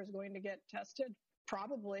workers going to get tested?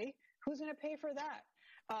 Probably. Who's going to pay for that?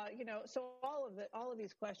 So all of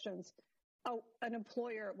these questions. Oh, an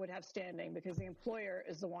employer would have standing because the employer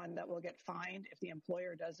is the one that will get fined if the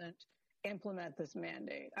employer doesn't implement this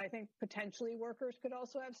mandate. I think potentially workers could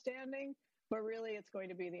also have standing, but really it's going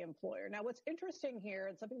to be the employer. Now, what's interesting here,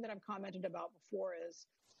 and something that I've commented about before, is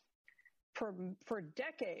for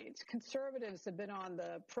decades, conservatives have been on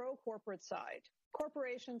the pro-corporate side.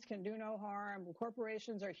 Corporations can do no harm.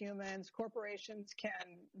 Corporations are humans. Corporations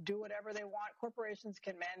can do whatever they want. Corporations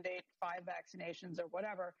can mandate 5 vaccinations or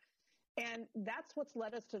whatever. And that's what's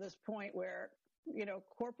led us to this point where,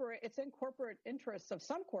 it's in corporate interests of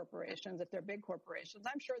some corporations, if they're big corporations.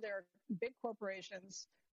 I'm sure there are big corporations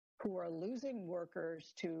who are losing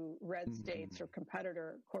workers to red states or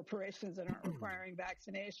competitor corporations that aren't requiring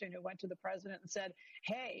vaccination, who went to the president and said,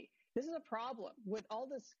 hey, this is a problem with all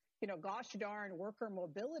this, gosh darn worker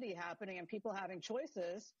mobility happening and people having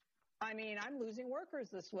choices. I mean, I'm losing workers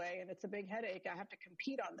this way and it's a big headache. I have to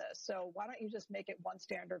compete on this. So why don't you just make it one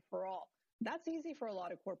standard for all? That's easy for a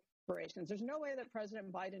lot of corporations. There's no way that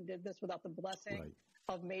President Biden did this without the blessing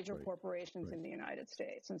of major corporations in the United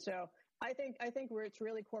States. And so I think it's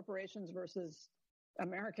really corporations versus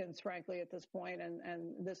Americans, frankly, at this point,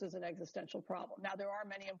 and this is an existential problem. Now, there are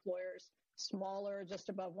many employers, smaller, just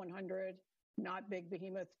above 100, not big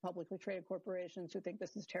behemoth publicly traded corporations who think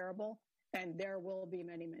this is terrible. And there will be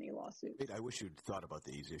many, many lawsuits. I wish you'd thought about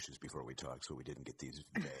these issues before we talked so we didn't get these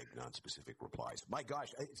vague, non-specific replies. My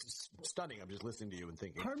gosh, it's stunning. I'm just listening to you and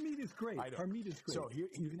thinking. Harmeet is great. Harmeet is great. So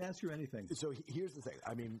you can ask her anything. So here's the thing.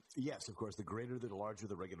 I mean, yes, of course, the larger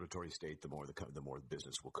the regulatory state, the more the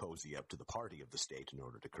business will cozy up to the party of the state in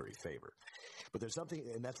order to curry favor. But there's something,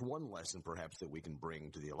 and that's one lesson perhaps that we can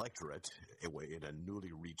bring to the electorate in a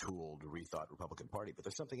newly retooled, rethought Republican Party. But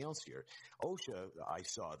there's something else here. OSHA, I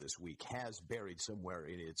saw this week, has buried somewhere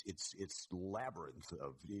in its labyrinth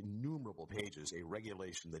of innumerable pages a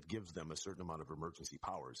regulation that gives them a certain amount of emergency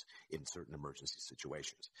powers in certain emergency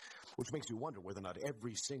situations, which makes you wonder whether or not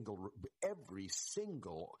every single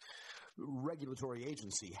regulatory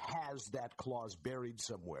agency has that clause buried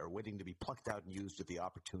somewhere waiting to be plucked out and used at the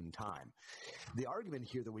opportune time. The argument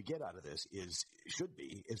here that we get out of this is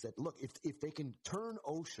that, look, if they can turn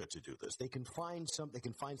OSHA to do this, they can find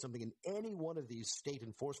something in any one of these state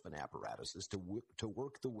enforcement apparatuses to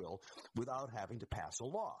work the will without having to pass a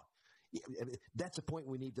law. That's a point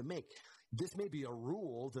we need to make. This may be a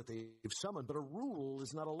rule that they've summoned, but a rule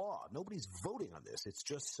is not a law. Nobody's voting on this. It's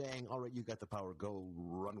just saying, all right, you got the power, go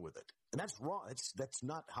run with it. And that's wrong. That's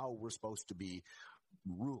not how we're supposed to be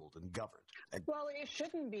ruled and governed. Well, it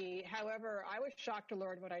shouldn't be. However, I was shocked to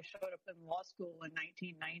learn when I showed up in law school in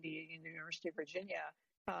 1990 in the University of Virginia,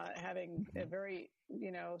 having a very,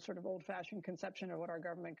 sort of old-fashioned conception of what our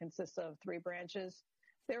government consists of, 3 branches.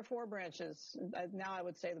 There are 4 branches. Now I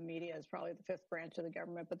would say the media is probably the 5th branch of the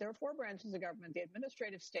government, but there are 4 branches of government: the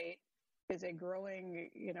administrative state, is a growing,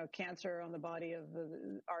 cancer on the body of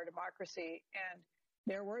our democracy. And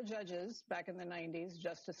there were judges back in the 90s,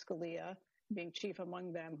 Justice Scalia being chief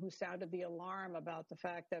among them, who sounded the alarm about the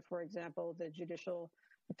fact that, for example, the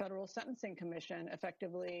Federal Sentencing Commission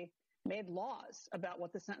effectively made laws about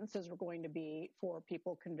what the sentences were going to be for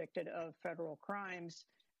people convicted of federal crimes.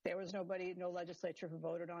 There was no legislature who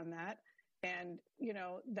voted on that. And,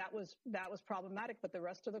 that was problematic, but the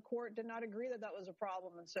rest of the court did not agree that was a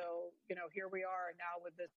problem. And so, here we are now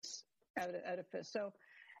with this edifice. So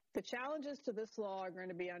the challenges to this law are going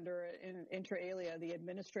to be under, inter alia, the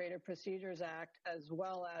Administrative Procedures Act, as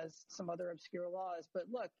well as some other obscure laws. But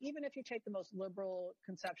look, even if you take the most liberal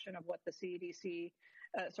conception of what the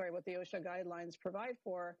what the OSHA guidelines provide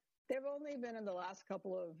for, there have only been in the last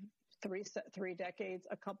couple of three decades,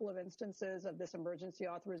 a couple of instances of this emergency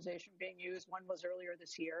authorization being used. One was earlier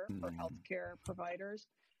this year for healthcare providers,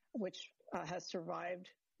 which has survived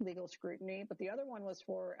legal scrutiny. But the other one was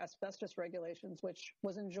for asbestos regulations, which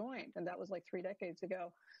was enjoined, and that was like 3 decades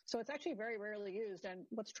ago. So it's actually very rarely used. And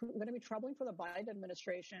what's going to be troubling for the Biden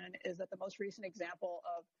administration is that the most recent example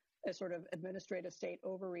of a sort of administrative state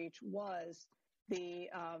overreach was the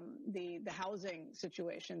housing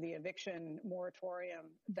situation, the eviction moratorium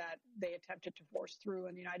that they attempted to force through,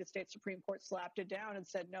 and the United States Supreme Court slapped it down and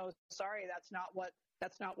said, no, sorry, that's not what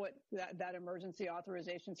that emergency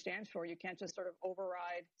authorization stands for. You can't just sort of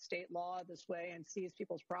override state law this way and seize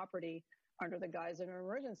people's property under the guise of an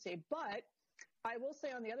emergency. But I will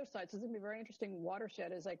say on the other side, so this is going to be a very interesting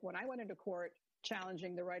watershed, is like when I went into court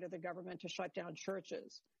challenging the right of the government to shut down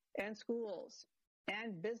churches and schools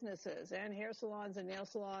and businesses and hair salons and nail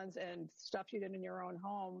salons and stuff you did in your own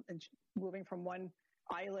home, and moving from one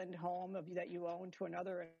island home that you own to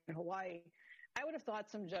another in Hawaii, I would have thought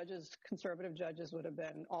some judges, conservative judges, would have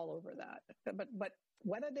been all over that. But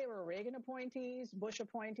whether they were Reagan appointees, Bush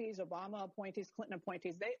appointees, Obama appointees, Clinton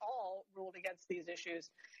appointees, they all ruled against these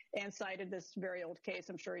issues and cited this very old case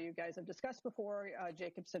I'm sure you guys have discussed before,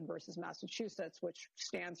 Jacobson versus Massachusetts, which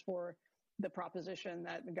stands for the proposition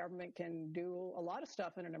that the government can do a lot of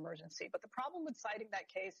stuff in an emergency. But the problem with citing that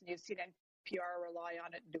case, and you've seen NPR rely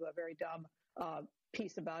on it and do a very dumb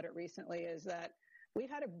piece about it recently, is that we've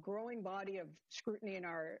had a growing body of scrutiny in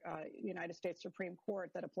our United States Supreme Court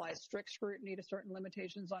that applies strict scrutiny to certain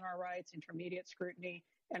limitations on our rights, intermediate scrutiny,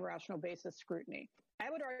 and rational basis scrutiny. I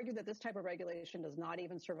would argue that this type of regulation does not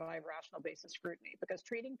even survive rational basis scrutiny, because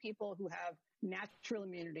treating people who have natural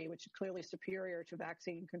immunity, which is clearly superior to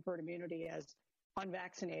vaccine-conferred immunity, as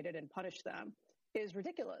unvaccinated and punish them is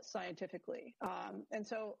ridiculous scientifically. And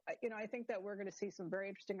so, I think that we're going to see some very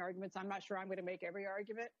interesting arguments. I'm not sure I'm going to make every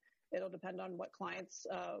argument. It'll depend on what clients,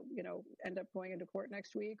 end up going into court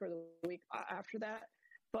next week or the week after that.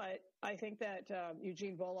 But I think that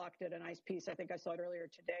Eugene Volokh did a nice piece. I think I saw it earlier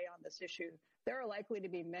today on this issue. There are likely to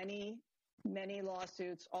be many, many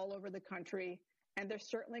lawsuits all over the country. And there's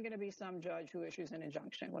certainly going to be some judge who issues an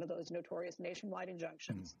injunction, one of those notorious nationwide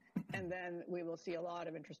injunctions. And then we will see a lot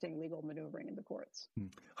of interesting legal maneuvering in the courts.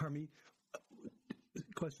 Harmeet,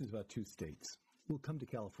 questions about 2 states. We'll come to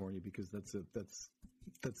California because that's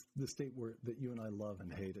the state that you and I love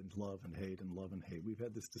and hate and love and hate and love and hate. We've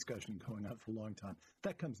had this discussion going on for a long time.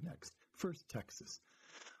 That comes next. First, Texas.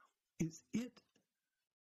 Is it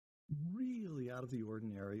really out of the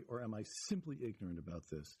ordinary, or am I simply ignorant about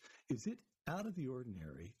this? Is it out of the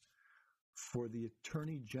ordinary for the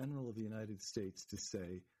Attorney General of the United States to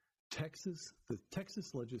say, the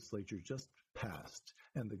Texas legislature just passed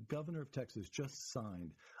and the governor of Texas just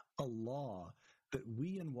signed a law that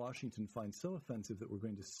we in Washington find so offensive that we're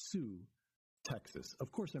going to sue Texas?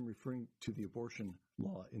 Of course, I'm referring to the abortion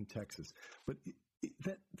law in Texas. But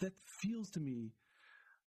that feels to me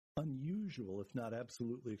unusual, if not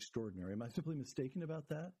absolutely extraordinary. Am I simply mistaken about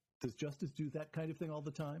that? Does justice do that kind of thing all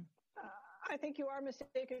the time? I think you are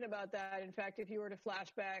mistaken about that. In fact, if you were to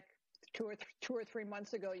flash back 2 or 3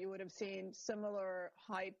 months ago, you would have seen similar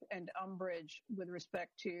hype and umbrage with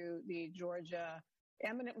respect to the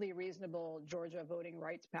eminently reasonable Georgia voting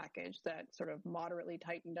rights package that sort of moderately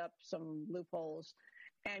tightened up some loopholes.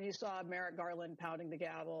 And you saw Merrick Garland pounding the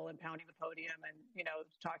gavel and pounding the podium and,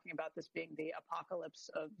 talking about this being the apocalypse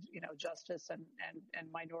of, justice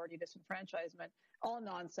and minority disenfranchisement. All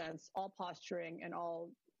nonsense, all posturing, and all,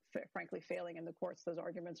 frankly, failing in the courts. Those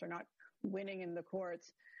arguments are not winning in the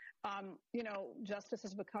courts. Justice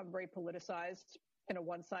has become very politicized in a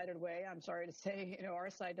one-sided way. I'm sorry to say,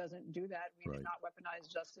 our side doesn't do that. We do not weaponize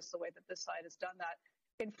justice the way that this side has done that.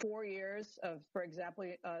 In 4 years of, for example,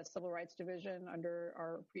 Civil Rights Division under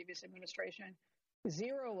our previous administration,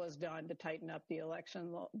 Zero was done to tighten up the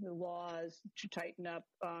election the laws, to tighten up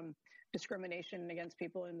discrimination against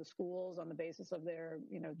people in the schools on the basis of their,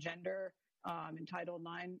 gender, in Title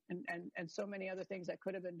IX, and so many other things that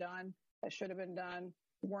could have been done, that should have been done,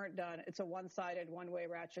 weren't done. It's a one-sided, one-way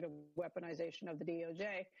ratchet of weaponization of the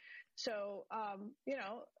DOJ. So,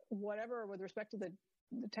 whatever with respect to the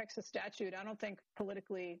Texas statute, I don't think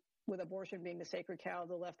politically, with abortion being the sacred cow of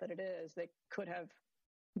the left that it is, they could have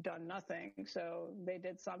done nothing. So they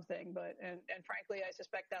did something, but and frankly, I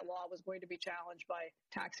suspect that law was going to be challenged by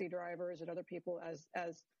taxi drivers and other people as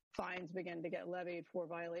fines begin to get levied for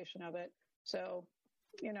violation of it. So,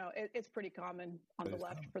 it's pretty common on the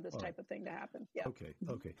left for this type of thing to happen. Yeah.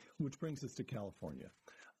 Okay. Which brings us to California.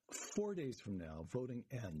 4 days from now, voting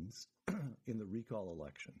ends in the recall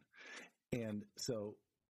election. And so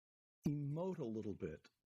emote a little bit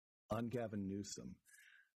on Gavin Newsom.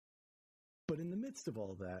 But in the midst of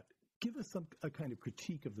all that, give us a kind of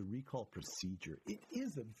critique of the recall procedure. It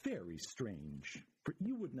is a very strange.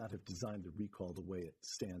 You would not have designed the recall the way it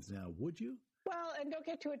stands now, would you? Well, and don't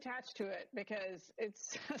get too attached to it, because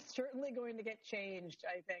it's certainly going to get changed,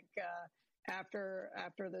 I think, after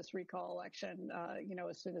this recall election,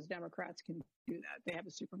 as soon as Democrats can do that. They have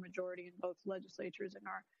a supermajority in both legislatures in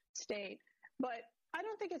our state. But I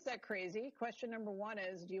don't think it's that crazy. Question number one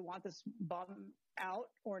is, do you want this bum out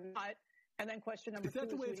or not? And then question number two is,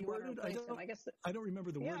 the way it's worded? I don't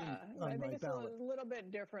remember the wording on my ballot. I think it's a little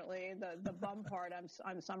bit differently, the bum part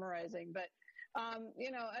I'm summarizing. But, I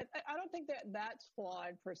don't think that's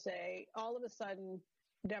flawed per se. All of a sudden,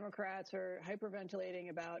 Democrats are hyperventilating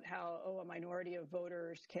about how, a minority of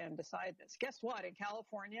voters can decide this. Guess what? In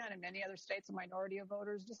California and in many other states, a minority of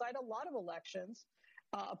voters decide a lot of elections.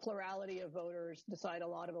 A plurality of voters decide a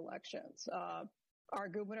lot of elections. Our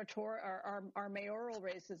our mayoral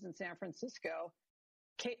races in San Francisco,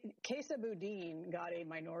 Kesa Boudin got a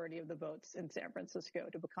minority of the votes in San Francisco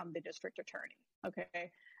to become the district attorney.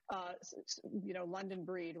 Okay. London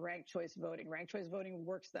Breed, ranked choice voting. Ranked choice voting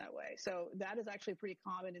works that way. So that is actually pretty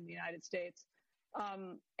common in the United States.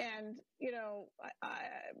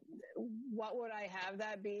 What would I have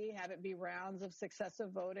that be? Have it be rounds of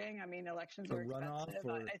successive voting? I mean, elections are expensive.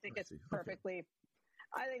 I think it's perfectly.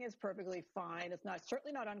 I think it's perfectly fine. It's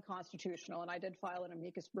certainly not unconstitutional. And I did file an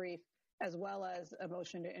amicus brief as well as a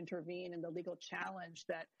motion to intervene in the legal challenge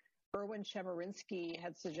that Erwin Chemerinsky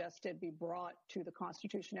had suggested be brought to the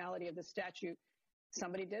constitutionality of the statute.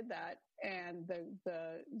 Somebody did that, and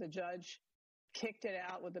the judge kicked it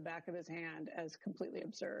out with the back of his hand as completely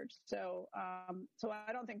absurd. So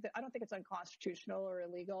I don't think it's unconstitutional or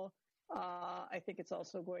illegal. I think it's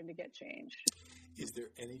also going to get changed. Is there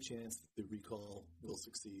any chance that the recall will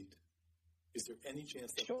succeed? Is there any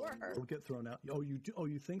chance that will get thrown out? Oh, you do? Oh,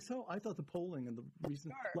 you think so? I thought the polling in the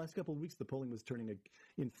last couple of weeks, the polling was turning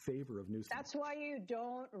in favor of Newsom. That's why you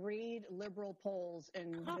don't read liberal polls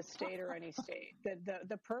in the state or any state.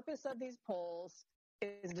 The purpose of these polls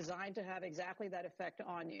is designed to have exactly that effect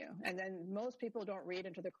on you. And then most people don't read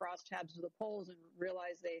into the crosstabs of the polls and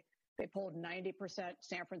realize they polled 90%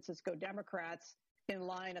 San Francisco Democrats in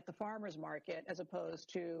line at the farmer's market, as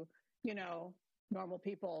opposed to, normal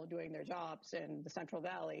people doing their jobs in the Central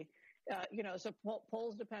Valley. So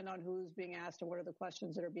polls depend on who's being asked and what are the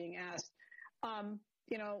questions that are being asked.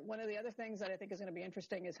 One of the other things that I think is going to be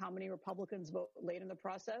interesting is how many Republicans vote late in the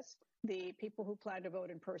process. The people who plan to vote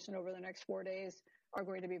in person over the next 4 days are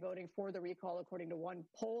going to be voting for the recall, according to one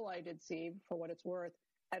poll I did see, for what it's worth,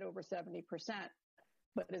 at over 70%.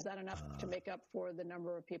 But is that enough to make up for the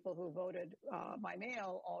number of people who voted by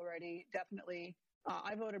mail already? Definitely.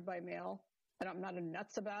 I voted by mail, and I'm not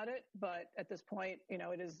nuts about it. But at this point,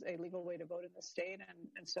 it is a legal way to vote in the state.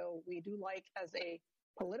 And so we do like, as a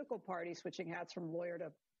political party, switching hats from lawyer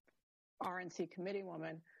to RNC committee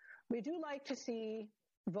woman, we do like to see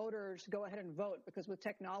voters go ahead and vote, because with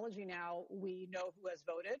technology now, we know who has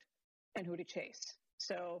voted and who to chase.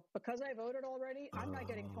 So because I voted already, I'm not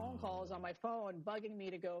getting phone calls on my phone bugging me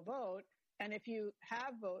to go vote. And if you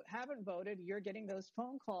haven't voted, you're getting those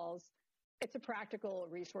phone calls. It's a practical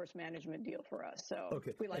resource management deal for us. So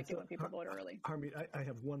we like it when people vote early. Harmeet, I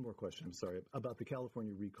have one more question, I'm sorry, about the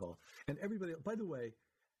California recall. And everybody, by the way,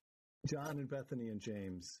 John and Bethany and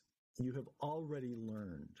James, you have already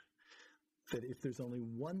learned that if there's only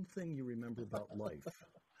one thing you remember about life,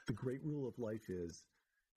 the great rule of life is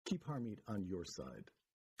keep Harmeet on your side.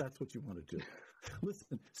 That's what you want to do.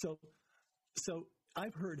 Listen, so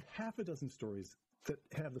I've heard half a dozen stories that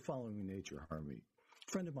have the following nature, Harmeet.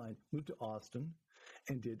 A friend of mine moved to Austin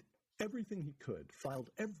and did everything he could, filed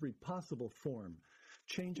every possible form,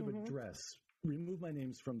 change of address, remove my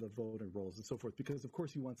names from the voter rolls and so forth, because, of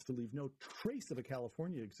course, he wants to leave no trace of a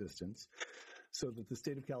California existence so that the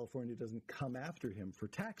state of California doesn't come after him for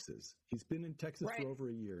taxes. He's been in Texas for over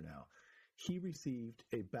a year now. He received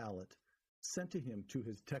a ballot sent to him to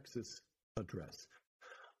his Texas address.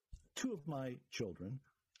 2 of my children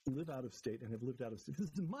live out of state and have lived out of state.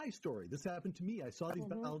 This is my story. This happened to me. I saw these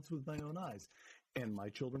ballots with my own eyes, and my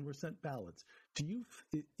children were sent ballots. Do you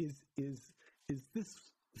is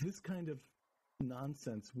this kind of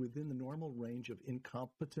nonsense within the normal range of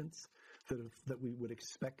incompetence that we would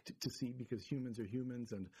expect to see, because humans are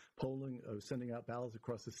humans, and sending out ballots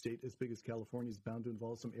across a state as big as California is bound to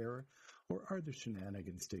involve some error? Or are there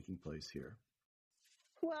shenanigans taking place here?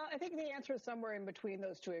 Well, I think the answer is somewhere in between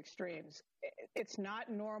those two extremes. It's not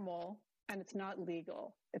normal and it's not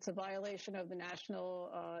legal. It's a violation of the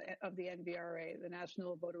of the NVRA, the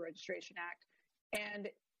National Voter Registration Act, and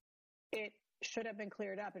it should have been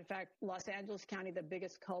cleared up. In fact, Los Angeles County, the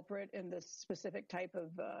biggest culprit in this specific type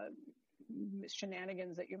of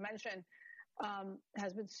shenanigans that you mentioned,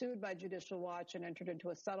 has been sued by Judicial Watch and entered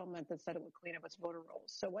into a settlement that said it would clean up its voter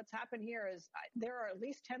rolls. So what's happened here is there are at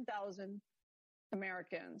least 10,000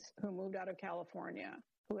 Americans who moved out of California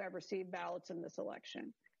who have received ballots in this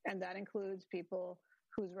election. And that includes people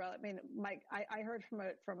Mike, I heard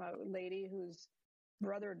from a lady whose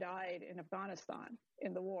brother died in Afghanistan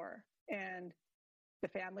in the war. And the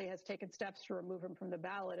family has taken steps to remove him from the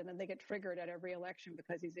ballot. And then they get triggered at every election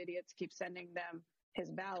because these idiots keep sending them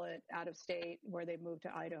his ballot out of state where they moved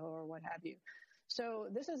to Idaho or what have you. So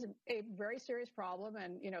this is a very serious problem.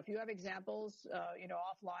 And, if you have examples,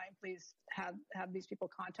 offline, please have these people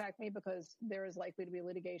contact me, because there is likely to be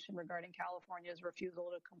litigation regarding California's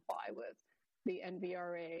refusal to comply with the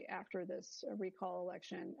NVRA after this recall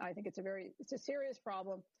election. I think it's a serious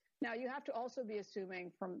problem. Now, you have to also be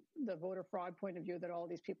assuming from the voter fraud point of view that all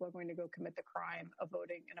these people are going to go commit the crime of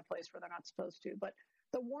voting in a place where they're not supposed to. But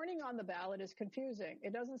the warning on the ballot is confusing.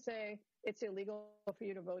 It doesn't say it's illegal for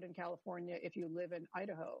you to vote in California if you live in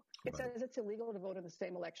Idaho. It says it's illegal to vote in the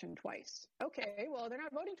same election twice. Okay, well, they're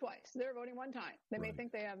not voting twice. They're voting one time. They may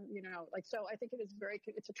think they have, so I think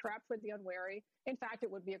it's a trap for the unwary. In fact,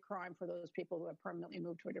 it would be a crime for those people who have permanently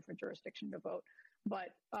moved to a different jurisdiction to vote.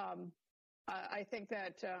 But I think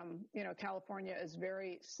that, California is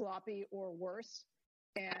very sloppy or worse,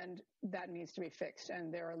 and that needs to be fixed.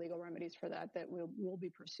 And there are legal remedies for that will be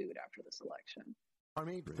pursued after this election.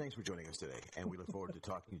 Harmeet, thanks for joining us today, and we look forward to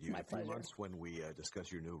talking to you in a few months when we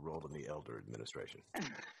discuss your new role in the Elder administration.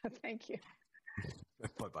 Thank you.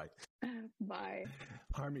 Bye-bye. Bye.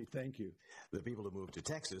 Harmeet, thank you. The people who move to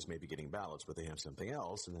Texas may be getting ballots, but they have something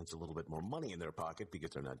else, and that's a little bit more money in their pocket because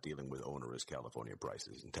they're not dealing with onerous California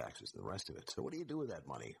prices and taxes and the rest of it. So what do you do with that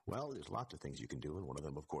money? Well, there's lots of things you can do, and one of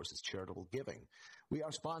them, of course, is charitable giving. We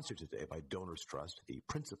are sponsored today by Donors Trust, the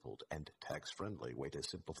principled and tax-friendly way to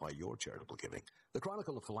simplify your charitable giving. The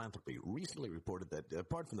Chronicle of Philanthropy recently reported that,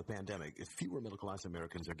 apart from the pandemic, fewer middle-class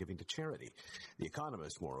Americans are giving to charity. The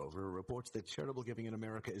Economist, moreover, reports that charitable giving in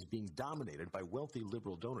America is being dominated by wealthy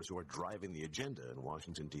liberal donors who are driving the agenda in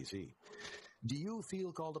Washington, D.C. Do you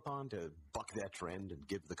feel called upon to buck that trend and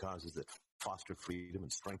give the causes that foster freedom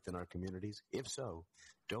and strengthen our communities? If so,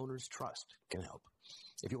 Donors Trust can help.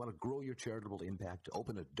 If you want to grow your charitable impact,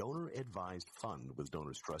 open a donor-advised fund with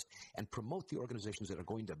Donors Trust and promote the organizations that are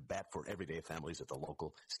going to bat for everyday families at the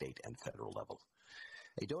local, state, and federal level.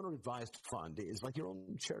 A donor-advised fund is like your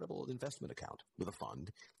own charitable investment account. With a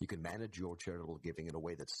fund, you can manage your charitable giving in a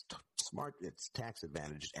way that's smart, it's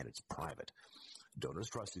tax-advantaged, and it's private. Donors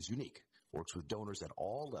Trust is unique, works with donors at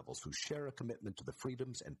all levels who share a commitment to the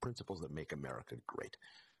freedoms and principles that make America great.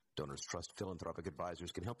 Donors Trust philanthropic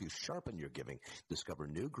advisors can help you sharpen your giving, discover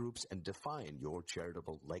new groups, and define your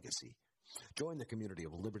charitable legacy. Join the community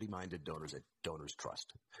of liberty-minded donors at Donors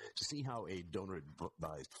Trust. To see how a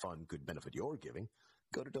donor-advised fund could benefit your giving,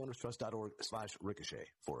 go to DonorsTrust.org/ricochet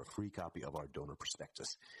for a free copy of our donor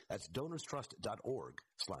prospectus. That's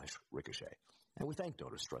DonorsTrust.org/ricochet. And we thank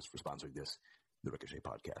Donors Trust for sponsoring the Ricochet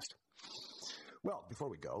podcast. Well, before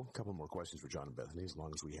we go, a couple more questions for John and Bethany, as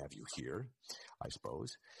long as we have you here, I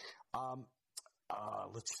suppose.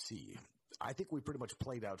 Let's see. I think we pretty much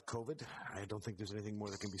played out COVID. I don't think there's anything more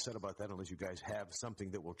that can be said about that unless you guys have something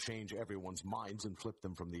that will change everyone's minds and flip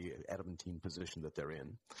them from the adamantine position that they're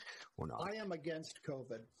in, or not. I am against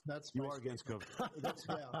COVID. You are against COVID.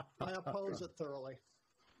 Yeah, I oppose it thoroughly.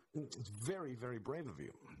 It's very, very brave of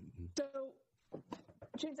you. So,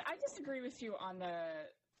 James, I disagree with you on the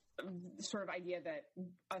sort of idea that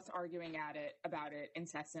us arguing about it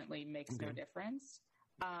incessantly makes no difference.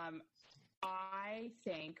 I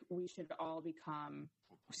think we should all become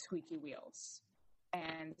squeaky wheels.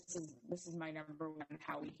 and this is my number one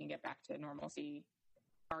how we can get back to normalcy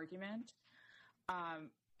argument.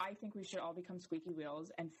 I think we should all become squeaky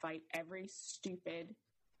wheels and fight every stupid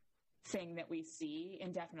thing that we see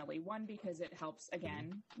indefinitely. One, because it helps,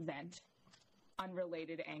 again, vent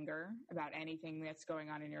unrelated anger about anything that's going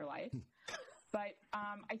on in your life. But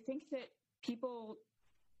I think that people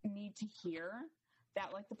need to hear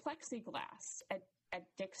that, like the plexiglass at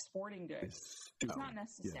Dick's Sporting Goods, it's not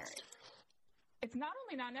necessary. Yes. It's not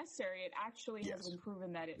only not necessary, it actually has been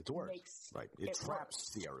proven that it makes it traps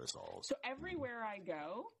the aerosols. So everywhere I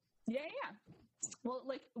go, well,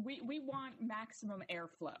 like we want maximum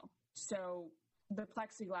airflow. So the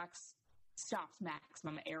plexiglass stops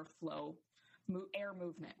maximum airflow, air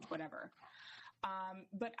movement, whatever.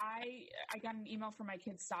 But I got an email from my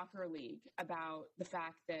kids' soccer league about the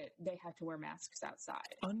fact that they had to wear masks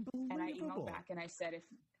outside. Unbelievable. And I emailed back and I said, if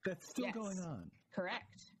that's still going on.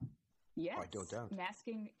 Correct. Yes. I don't doubt.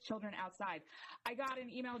 Masking children outside. I got an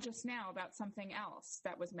email just now about something else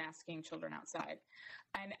that was masking children outside.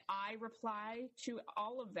 And I reply to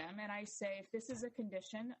all of them and I say, if this is a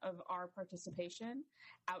condition of our participation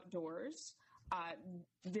outdoors,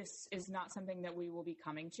 this is not something that we will be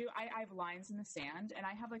coming to. I have lines in the sand and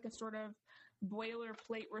I have like a sort of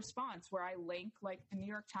boilerplate response where I link like the New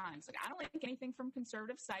York Times. Like I don't link anything from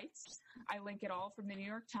conservative sites. I link it all from the New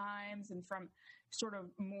York Times and from sort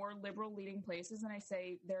of more liberal leading places. And I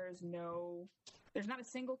say, there's not a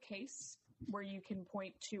single case where you can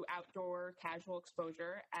point to outdoor casual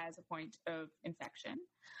exposure as a point of infection.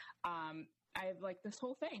 I have like this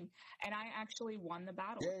whole thing, and I actually won the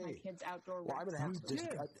battle with my kids' outdoor. Well, I'm going to have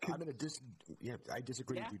to I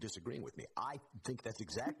disagree with you disagreeing with me. I think that's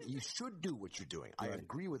exactly, you should do what you're doing. I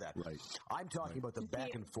agree with that. Right. I'm talking about the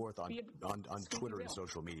back and forth on Twitter and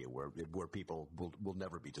social media where people will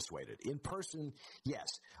never be dissuaded. In person,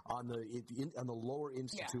 yes. On the lower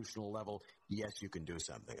institutional level, yes, you can do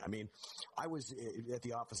something. I mean, I was at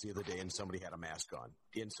the office the other day and somebody had a mask on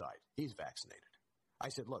inside. He's vaccinated. I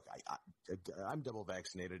said, look, I'm double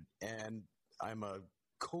vaccinated, and I'm a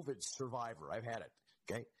COVID survivor. I've had it,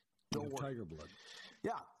 okay? Don't worry. Tiger blood.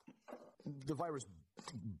 Yeah. The virus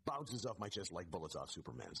bounces off my chest like bullets off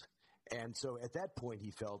Superman's. And so at that point, he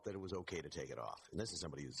felt that it was okay to take it off. And this is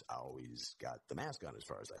somebody who's always got the mask on as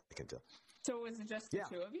far as I can tell. So was it just the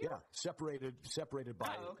two of you? Yeah, separated by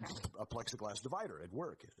a plexiglass divider at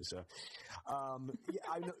work. So,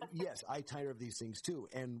 I tire of these things too.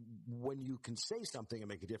 And when you can say something and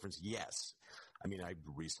make a difference, yes. I mean, I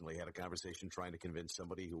recently had a conversation trying to convince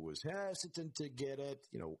somebody who was hesitant to get it.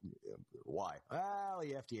 Why? Well,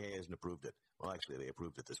 the FDA hasn't approved it. Well, actually, they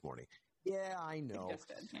approved it this morning. Yeah, I know. It just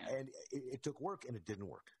did, yeah. And it took work and it didn't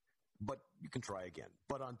work. But you can try again.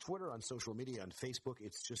 But on Twitter, on social media, on Facebook,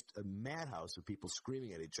 it's just a madhouse of people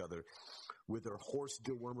screaming at each other with their horse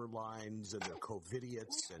dewormer lines and their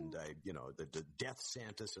COVIDiots and, the death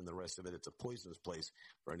Santas and the rest of it. It's a poisonous place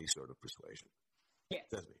for any sort of persuasion. Yes.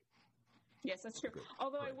 That's me. Yes, that's true. Good.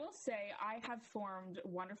 Although I will say I have formed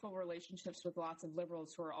wonderful relationships with lots of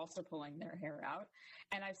liberals who are also pulling their hair out.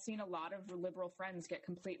 And I've seen a lot of liberal friends get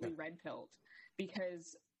completely red-pilled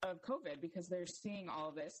because of COVID, because they're seeing all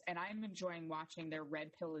of this. And I'm enjoying watching their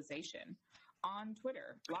red-pillization on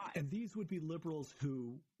Twitter live. And these would be liberals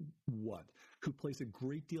who place a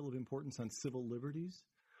great deal of importance on civil liberties?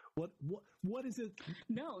 What is it?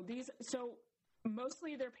 No, so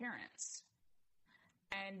mostly their parents.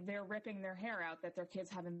 And they're ripping their hair out that their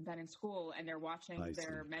kids haven't been in school, and they're watching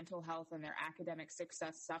their mental health and their academic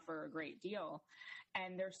success suffer a great deal.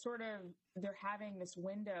 And they're having this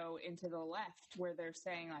window into the left where they're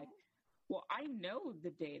saying like, well, I know the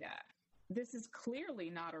data. This is clearly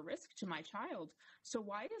not a risk to my child. So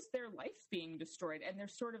why is their life being destroyed? And they're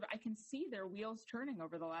I can see their wheels turning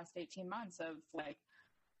over the last 18 months of like,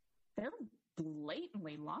 they're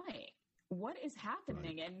blatantly lying. What is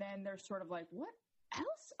happening? Right. And then they're sort of like, what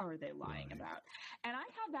else are they lying about? And I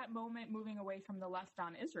had that moment moving away from the left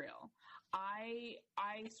on Israel. I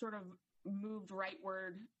sort of moved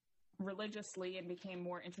rightward religiously and became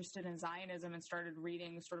more interested in Zionism and started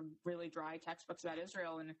reading sort of really dry textbooks about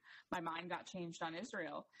Israel, and my mind got changed on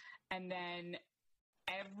Israel. And then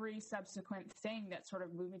every subsequent thing that sort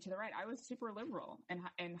of moved me to the right, I was super liberal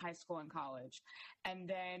in high school and college. And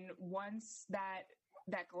then once that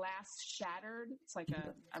glass shattered, it's like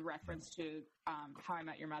a reference to How I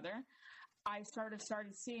Met Your Mother, I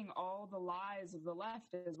started seeing all the lies of the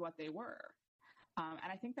left as what they were.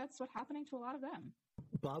 And I think that's what's happening to a lot of them.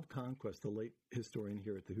 Bob Conquest, the late historian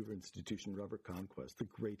here at the Hoover Institution, Robert Conquest, the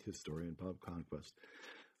great historian Bob Conquest.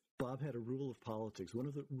 Bob had a rule of politics. One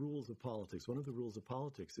of the rules of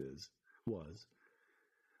politics was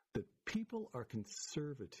that people are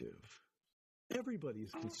conservative.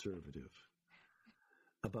 Everybody's conservative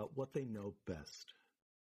about what they know best.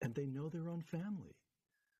 And they know their own family.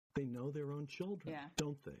 They know their own children,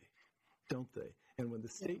 don't they? Don't they? And when the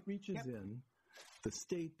state reaches in, the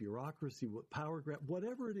state, bureaucracy, power grab,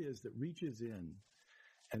 whatever it is that reaches in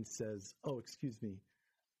and says, oh, excuse me,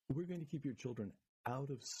 we're going to keep your children out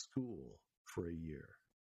of school for a year.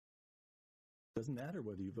 Doesn't matter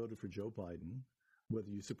whether you voted for Joe Biden, whether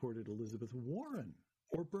you supported Elizabeth Warren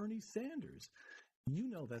or Bernie Sanders. You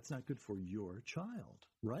know that's not good for your child,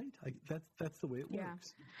 right? That's the way it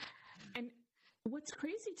works. And what's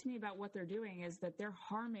crazy to me about what they're doing is that they're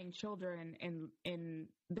harming children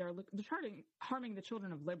they're harming the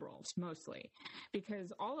children of liberals mostly,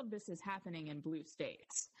 because all of this is happening in blue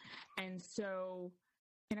states. And so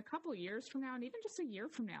in a couple of years from now, and even just a year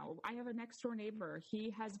from now, I have a next door neighbor.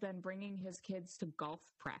 He has been bringing his kids to golf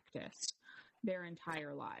practice their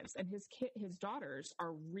entire lives, and his daughters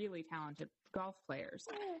are really talented golf players,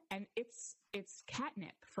 and it's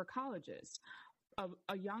catnip for colleges.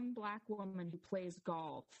 A young Black woman who plays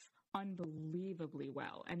golf unbelievably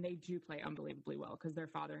well, and they do play unbelievably well because their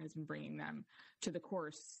father has been bringing them to the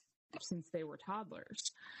course since they were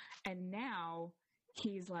toddlers. And now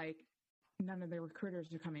he's like, none of the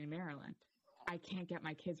recruiters are coming to Maryland. I can't get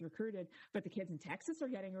my kids recruited, but the kids in Texas are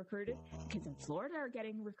getting recruited. The kids in Florida are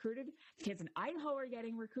getting recruited. The kids in Idaho are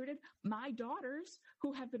getting recruited. My daughters,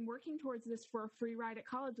 who have been working towards this for a free ride at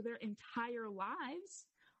college their entire lives,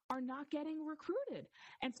 are not getting recruited.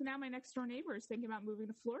 And so now my next door neighbor is thinking about moving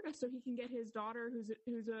to Florida so he can get his daughter,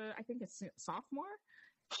 who's I think a sophomore.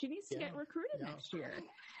 She needs to get recruited next year.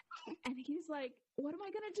 And he's like, what am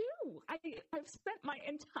I going to do? I've spent my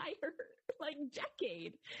entire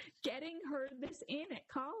decade getting her this in at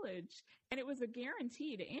college, and it was a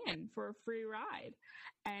guaranteed in for a free ride.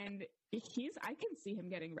 And I can see him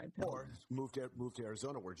getting red pilled. Or move to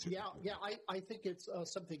Arizona where it should. Yeah. I think it's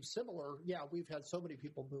something similar. Yeah, we've had so many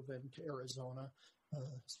people move into Arizona.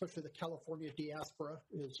 Especially the California diaspora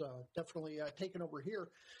is definitely taken over here.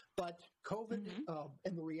 But COVID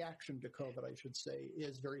and the reaction to COVID, I should say,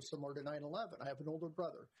 is very similar to 9/11. I have an older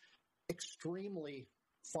brother, extremely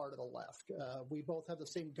far to the left. We both have the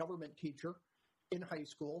same government teacher in high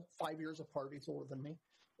school, 5 years apart. He's older than me.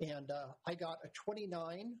 And I got a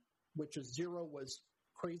 29, which is 0 was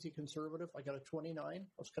crazy conservative. I got a 29. I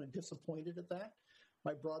was kind of disappointed at that.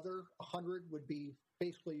 My brother, 100 would be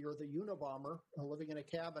basically you're the Unabomber living in a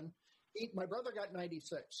cabin. My brother got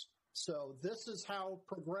 96. So this is how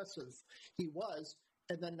progressive he was.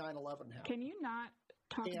 And then 9/11 happened. Can you not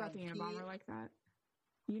talk about the Unabomber like that?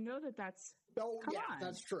 You know that's... Oh, yeah,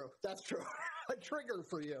 that's true. That's true. A trigger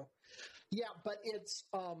for you. Yeah, but it's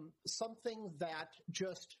something that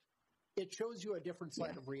just... It shows you a different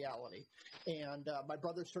side of reality. And my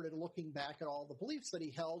brother started looking back at all the beliefs that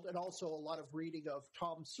he held, and also a lot of reading of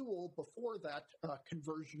Tom Sewell before that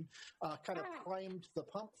conversion kind of primed the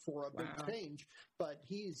pump for a big change. But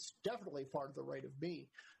he's definitely far to the right of me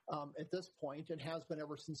at this point, and has been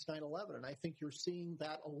ever since 9/11. And I think you're seeing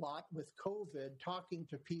that a lot with COVID, talking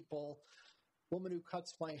to people, woman who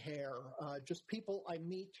cuts my hair, just people I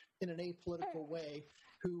meet in an apolitical way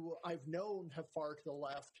who I've known have far to the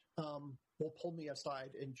left, will pull me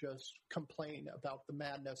aside and just complain about the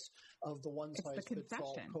madness of the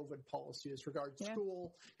one-size-fits-all COVID policy as regards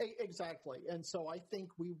school. Exactly. And so I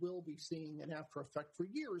think we will be seeing an after effect for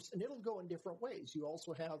years, and it'll go in different ways. You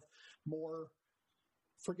also have more,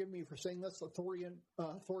 forgive me for saying this,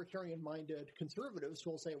 authoritarian-minded conservatives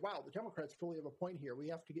who will say, wow, the Democrats really have a point here. We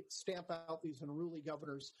have to stamp out these unruly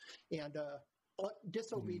governors and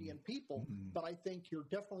disobedient people. But I think you're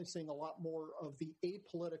definitely seeing a lot more of the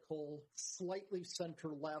apolitical, slightly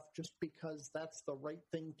center-left, just because that's the right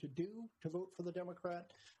thing to do, to vote for the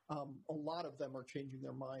Democrat. A lot of them are changing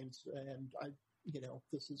their minds, and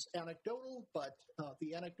this is anecdotal, but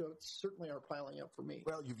the anecdotes certainly are piling up for me.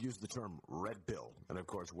 Well, you've used the term red pill, and of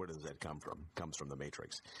course, where does that come from? It comes from the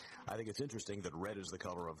Matrix. I think it's interesting that red is the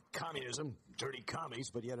color of communism, dirty commies,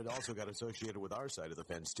 but yet it also got associated with our side of the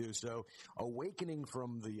fence, too. So awakening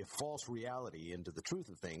from the false reality into the truth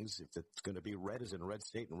of things, if it's going to be red as in red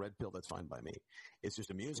state and red pill, that's fine by me. It's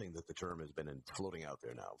just amusing that the term has been floating out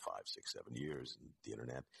there now 5, 6, 7 years in the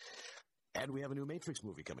internet. And we have a new Matrix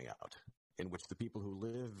movie coming out, in which the people who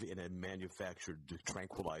live in a manufactured,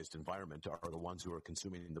 tranquilized environment are the ones who are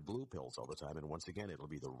consuming the blue pills all the time. And once again, it'll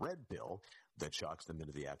be the red pill that shocks them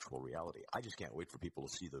into the actual reality. I just can't wait for people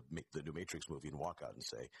to see the new Matrix movie and walk out and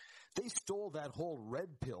say, they stole that whole red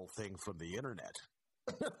pill thing from the internet.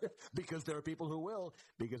 Because there are people who will,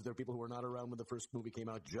 because there are people who were not around when the first movie came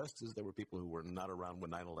out, just as there were people who were not around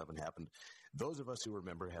when 9/11 happened. Those of us who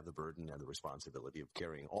remember have the burden and the responsibility of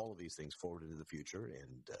carrying all of these things forward into the future,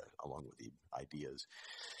 and along with the ideas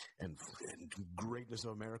and greatness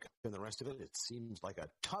of America and the rest of it. It seems like a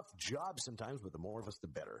tough job sometimes, but the more of us, the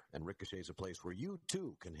better. And Ricochet is a place where you,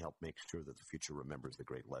 too, can help make sure that the future remembers the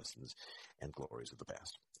great lessons and glories of the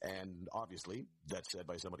past. And obviously, that's said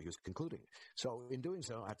by somebody who's concluding. So in doing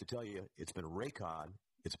so, I have to tell you, it's been Raycon,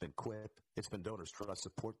 it's been Quip, it's been Donors Trust.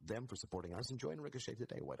 Support them for supporting us, and join Ricochet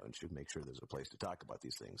today. Why don't you make sure there's a place to talk about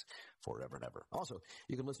these things forever and ever? Also,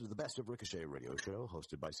 you can listen to the Best of Ricochet radio show,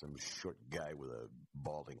 hosted by some short guy with a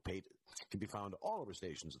balding pate. It can be found all over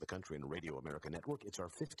stations of the country and Radio America Network. It's our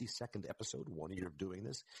 52nd episode, 1 year of doing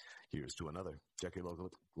this. Here's to another. Check your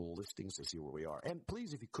local listings to see where we are. And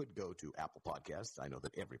please, if you could go to Apple Podcasts, I know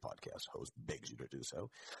that every podcast host begs you to do so,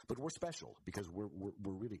 but we're special because we're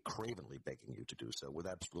really cravenly begging you to do so with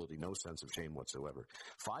absolutely no sense of shame whatsoever.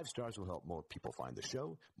 5 stars will help more people find the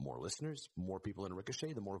show, more listeners, more people in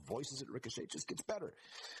Ricochet. The more voices at Ricochet, it just gets better.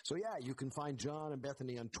 So yeah, you can find John and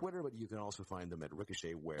Bethany on Twitter, but you can also find them at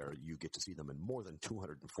Ricochet, where you get to see them in more than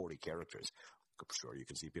 240 characters. Sure, you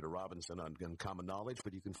can see Peter Robinson on Common Knowledge,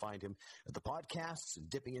 but you can find him at the podcasts and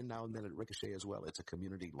dipping in now and then at Ricochet as well. It's a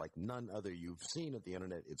community like none other you've seen at the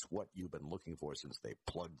internet. It's what you've been looking for since they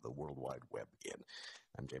plugged the World Wide Web in.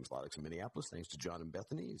 I'm James Lileks in Minneapolis. Thanks to John and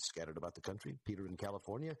Bethany, scattered about the country. Peter in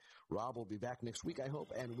California. Rob will be back next week, I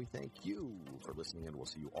hope, and we thank you for listening, and we'll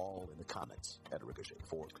see you all in the comments at Ricochet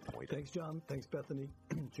 4.0. Thanks, John. Thanks, Bethany.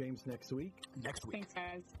 James, next week. Next week. Thanks,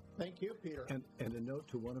 guys. Thank you, Peter. And a note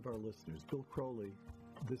to one of our listeners, Bill Crowley,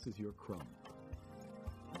 this is your crumb.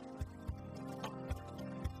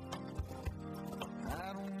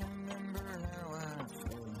 I don't remember how I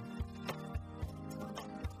felt.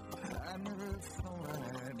 I never thought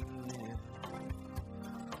I'd live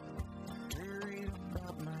to read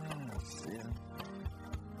about myself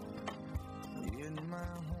in my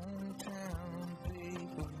hometown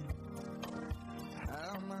paper.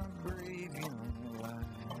 How my brave young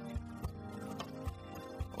life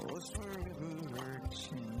was forever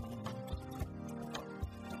changed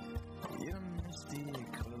in a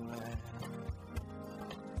mystic cloud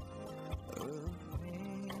of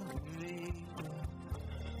heavy vapor.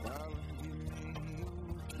 Darling, give me your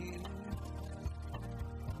kiss.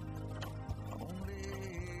 Only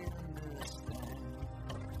understand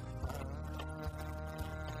I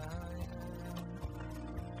am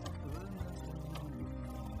the nothing.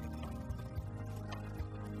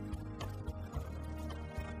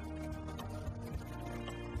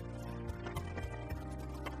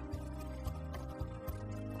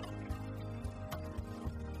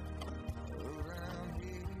 Around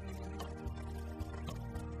here,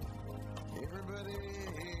 everybody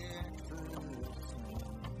acts the same.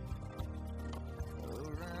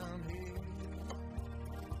 Around here,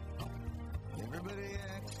 everybody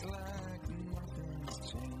acts like nothing's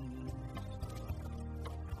changed.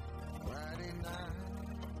 Friday night,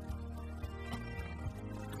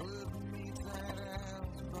 club meets at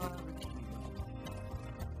Al's barbecue.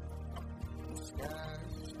 The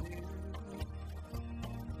sky's still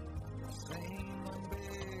same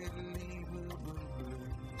unbelievable blue.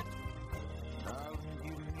 Darling,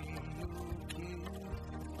 give me your kiss.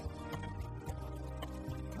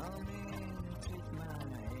 Come in and take my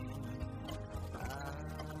hand. I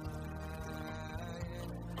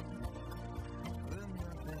am the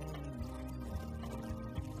nothing.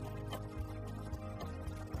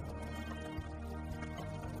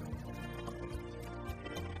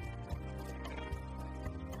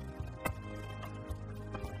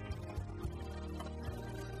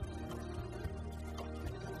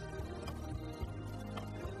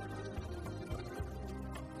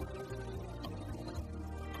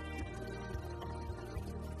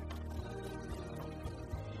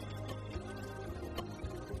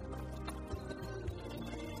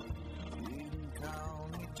 You can call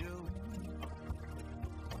me Joe.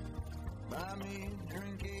 Buy me a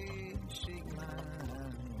drink and shake my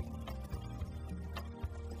hand.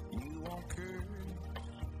 You want courage?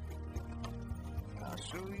 I'll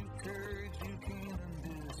show you courage you can't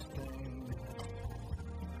understand.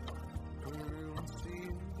 Pearl and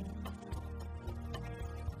silver,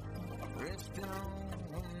 resting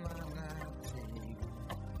on my night table.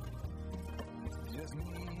 Just me,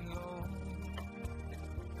 Lord.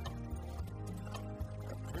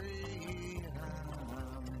 I pray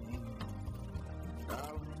I'm in.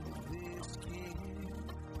 Darling, this kid,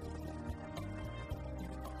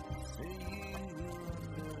 say you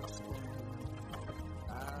understand.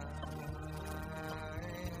 I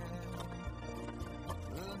am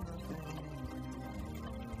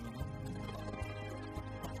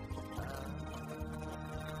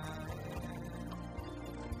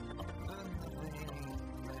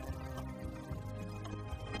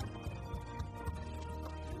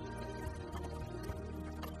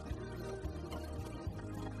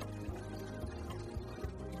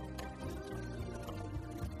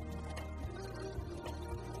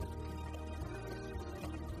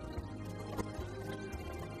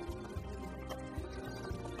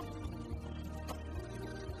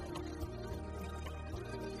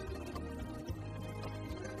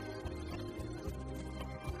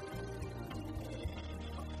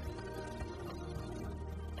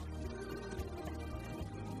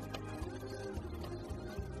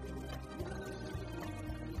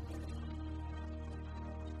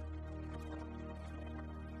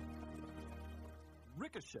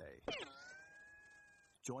Ricochet.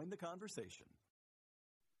 Join the conversation.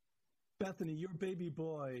 Bethany, your baby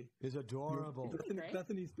boy is adorable.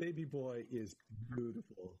 Bethany's baby boy is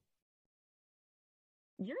beautiful.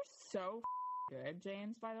 You're so good,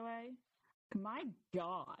 James, by the way. My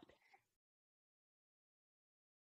God.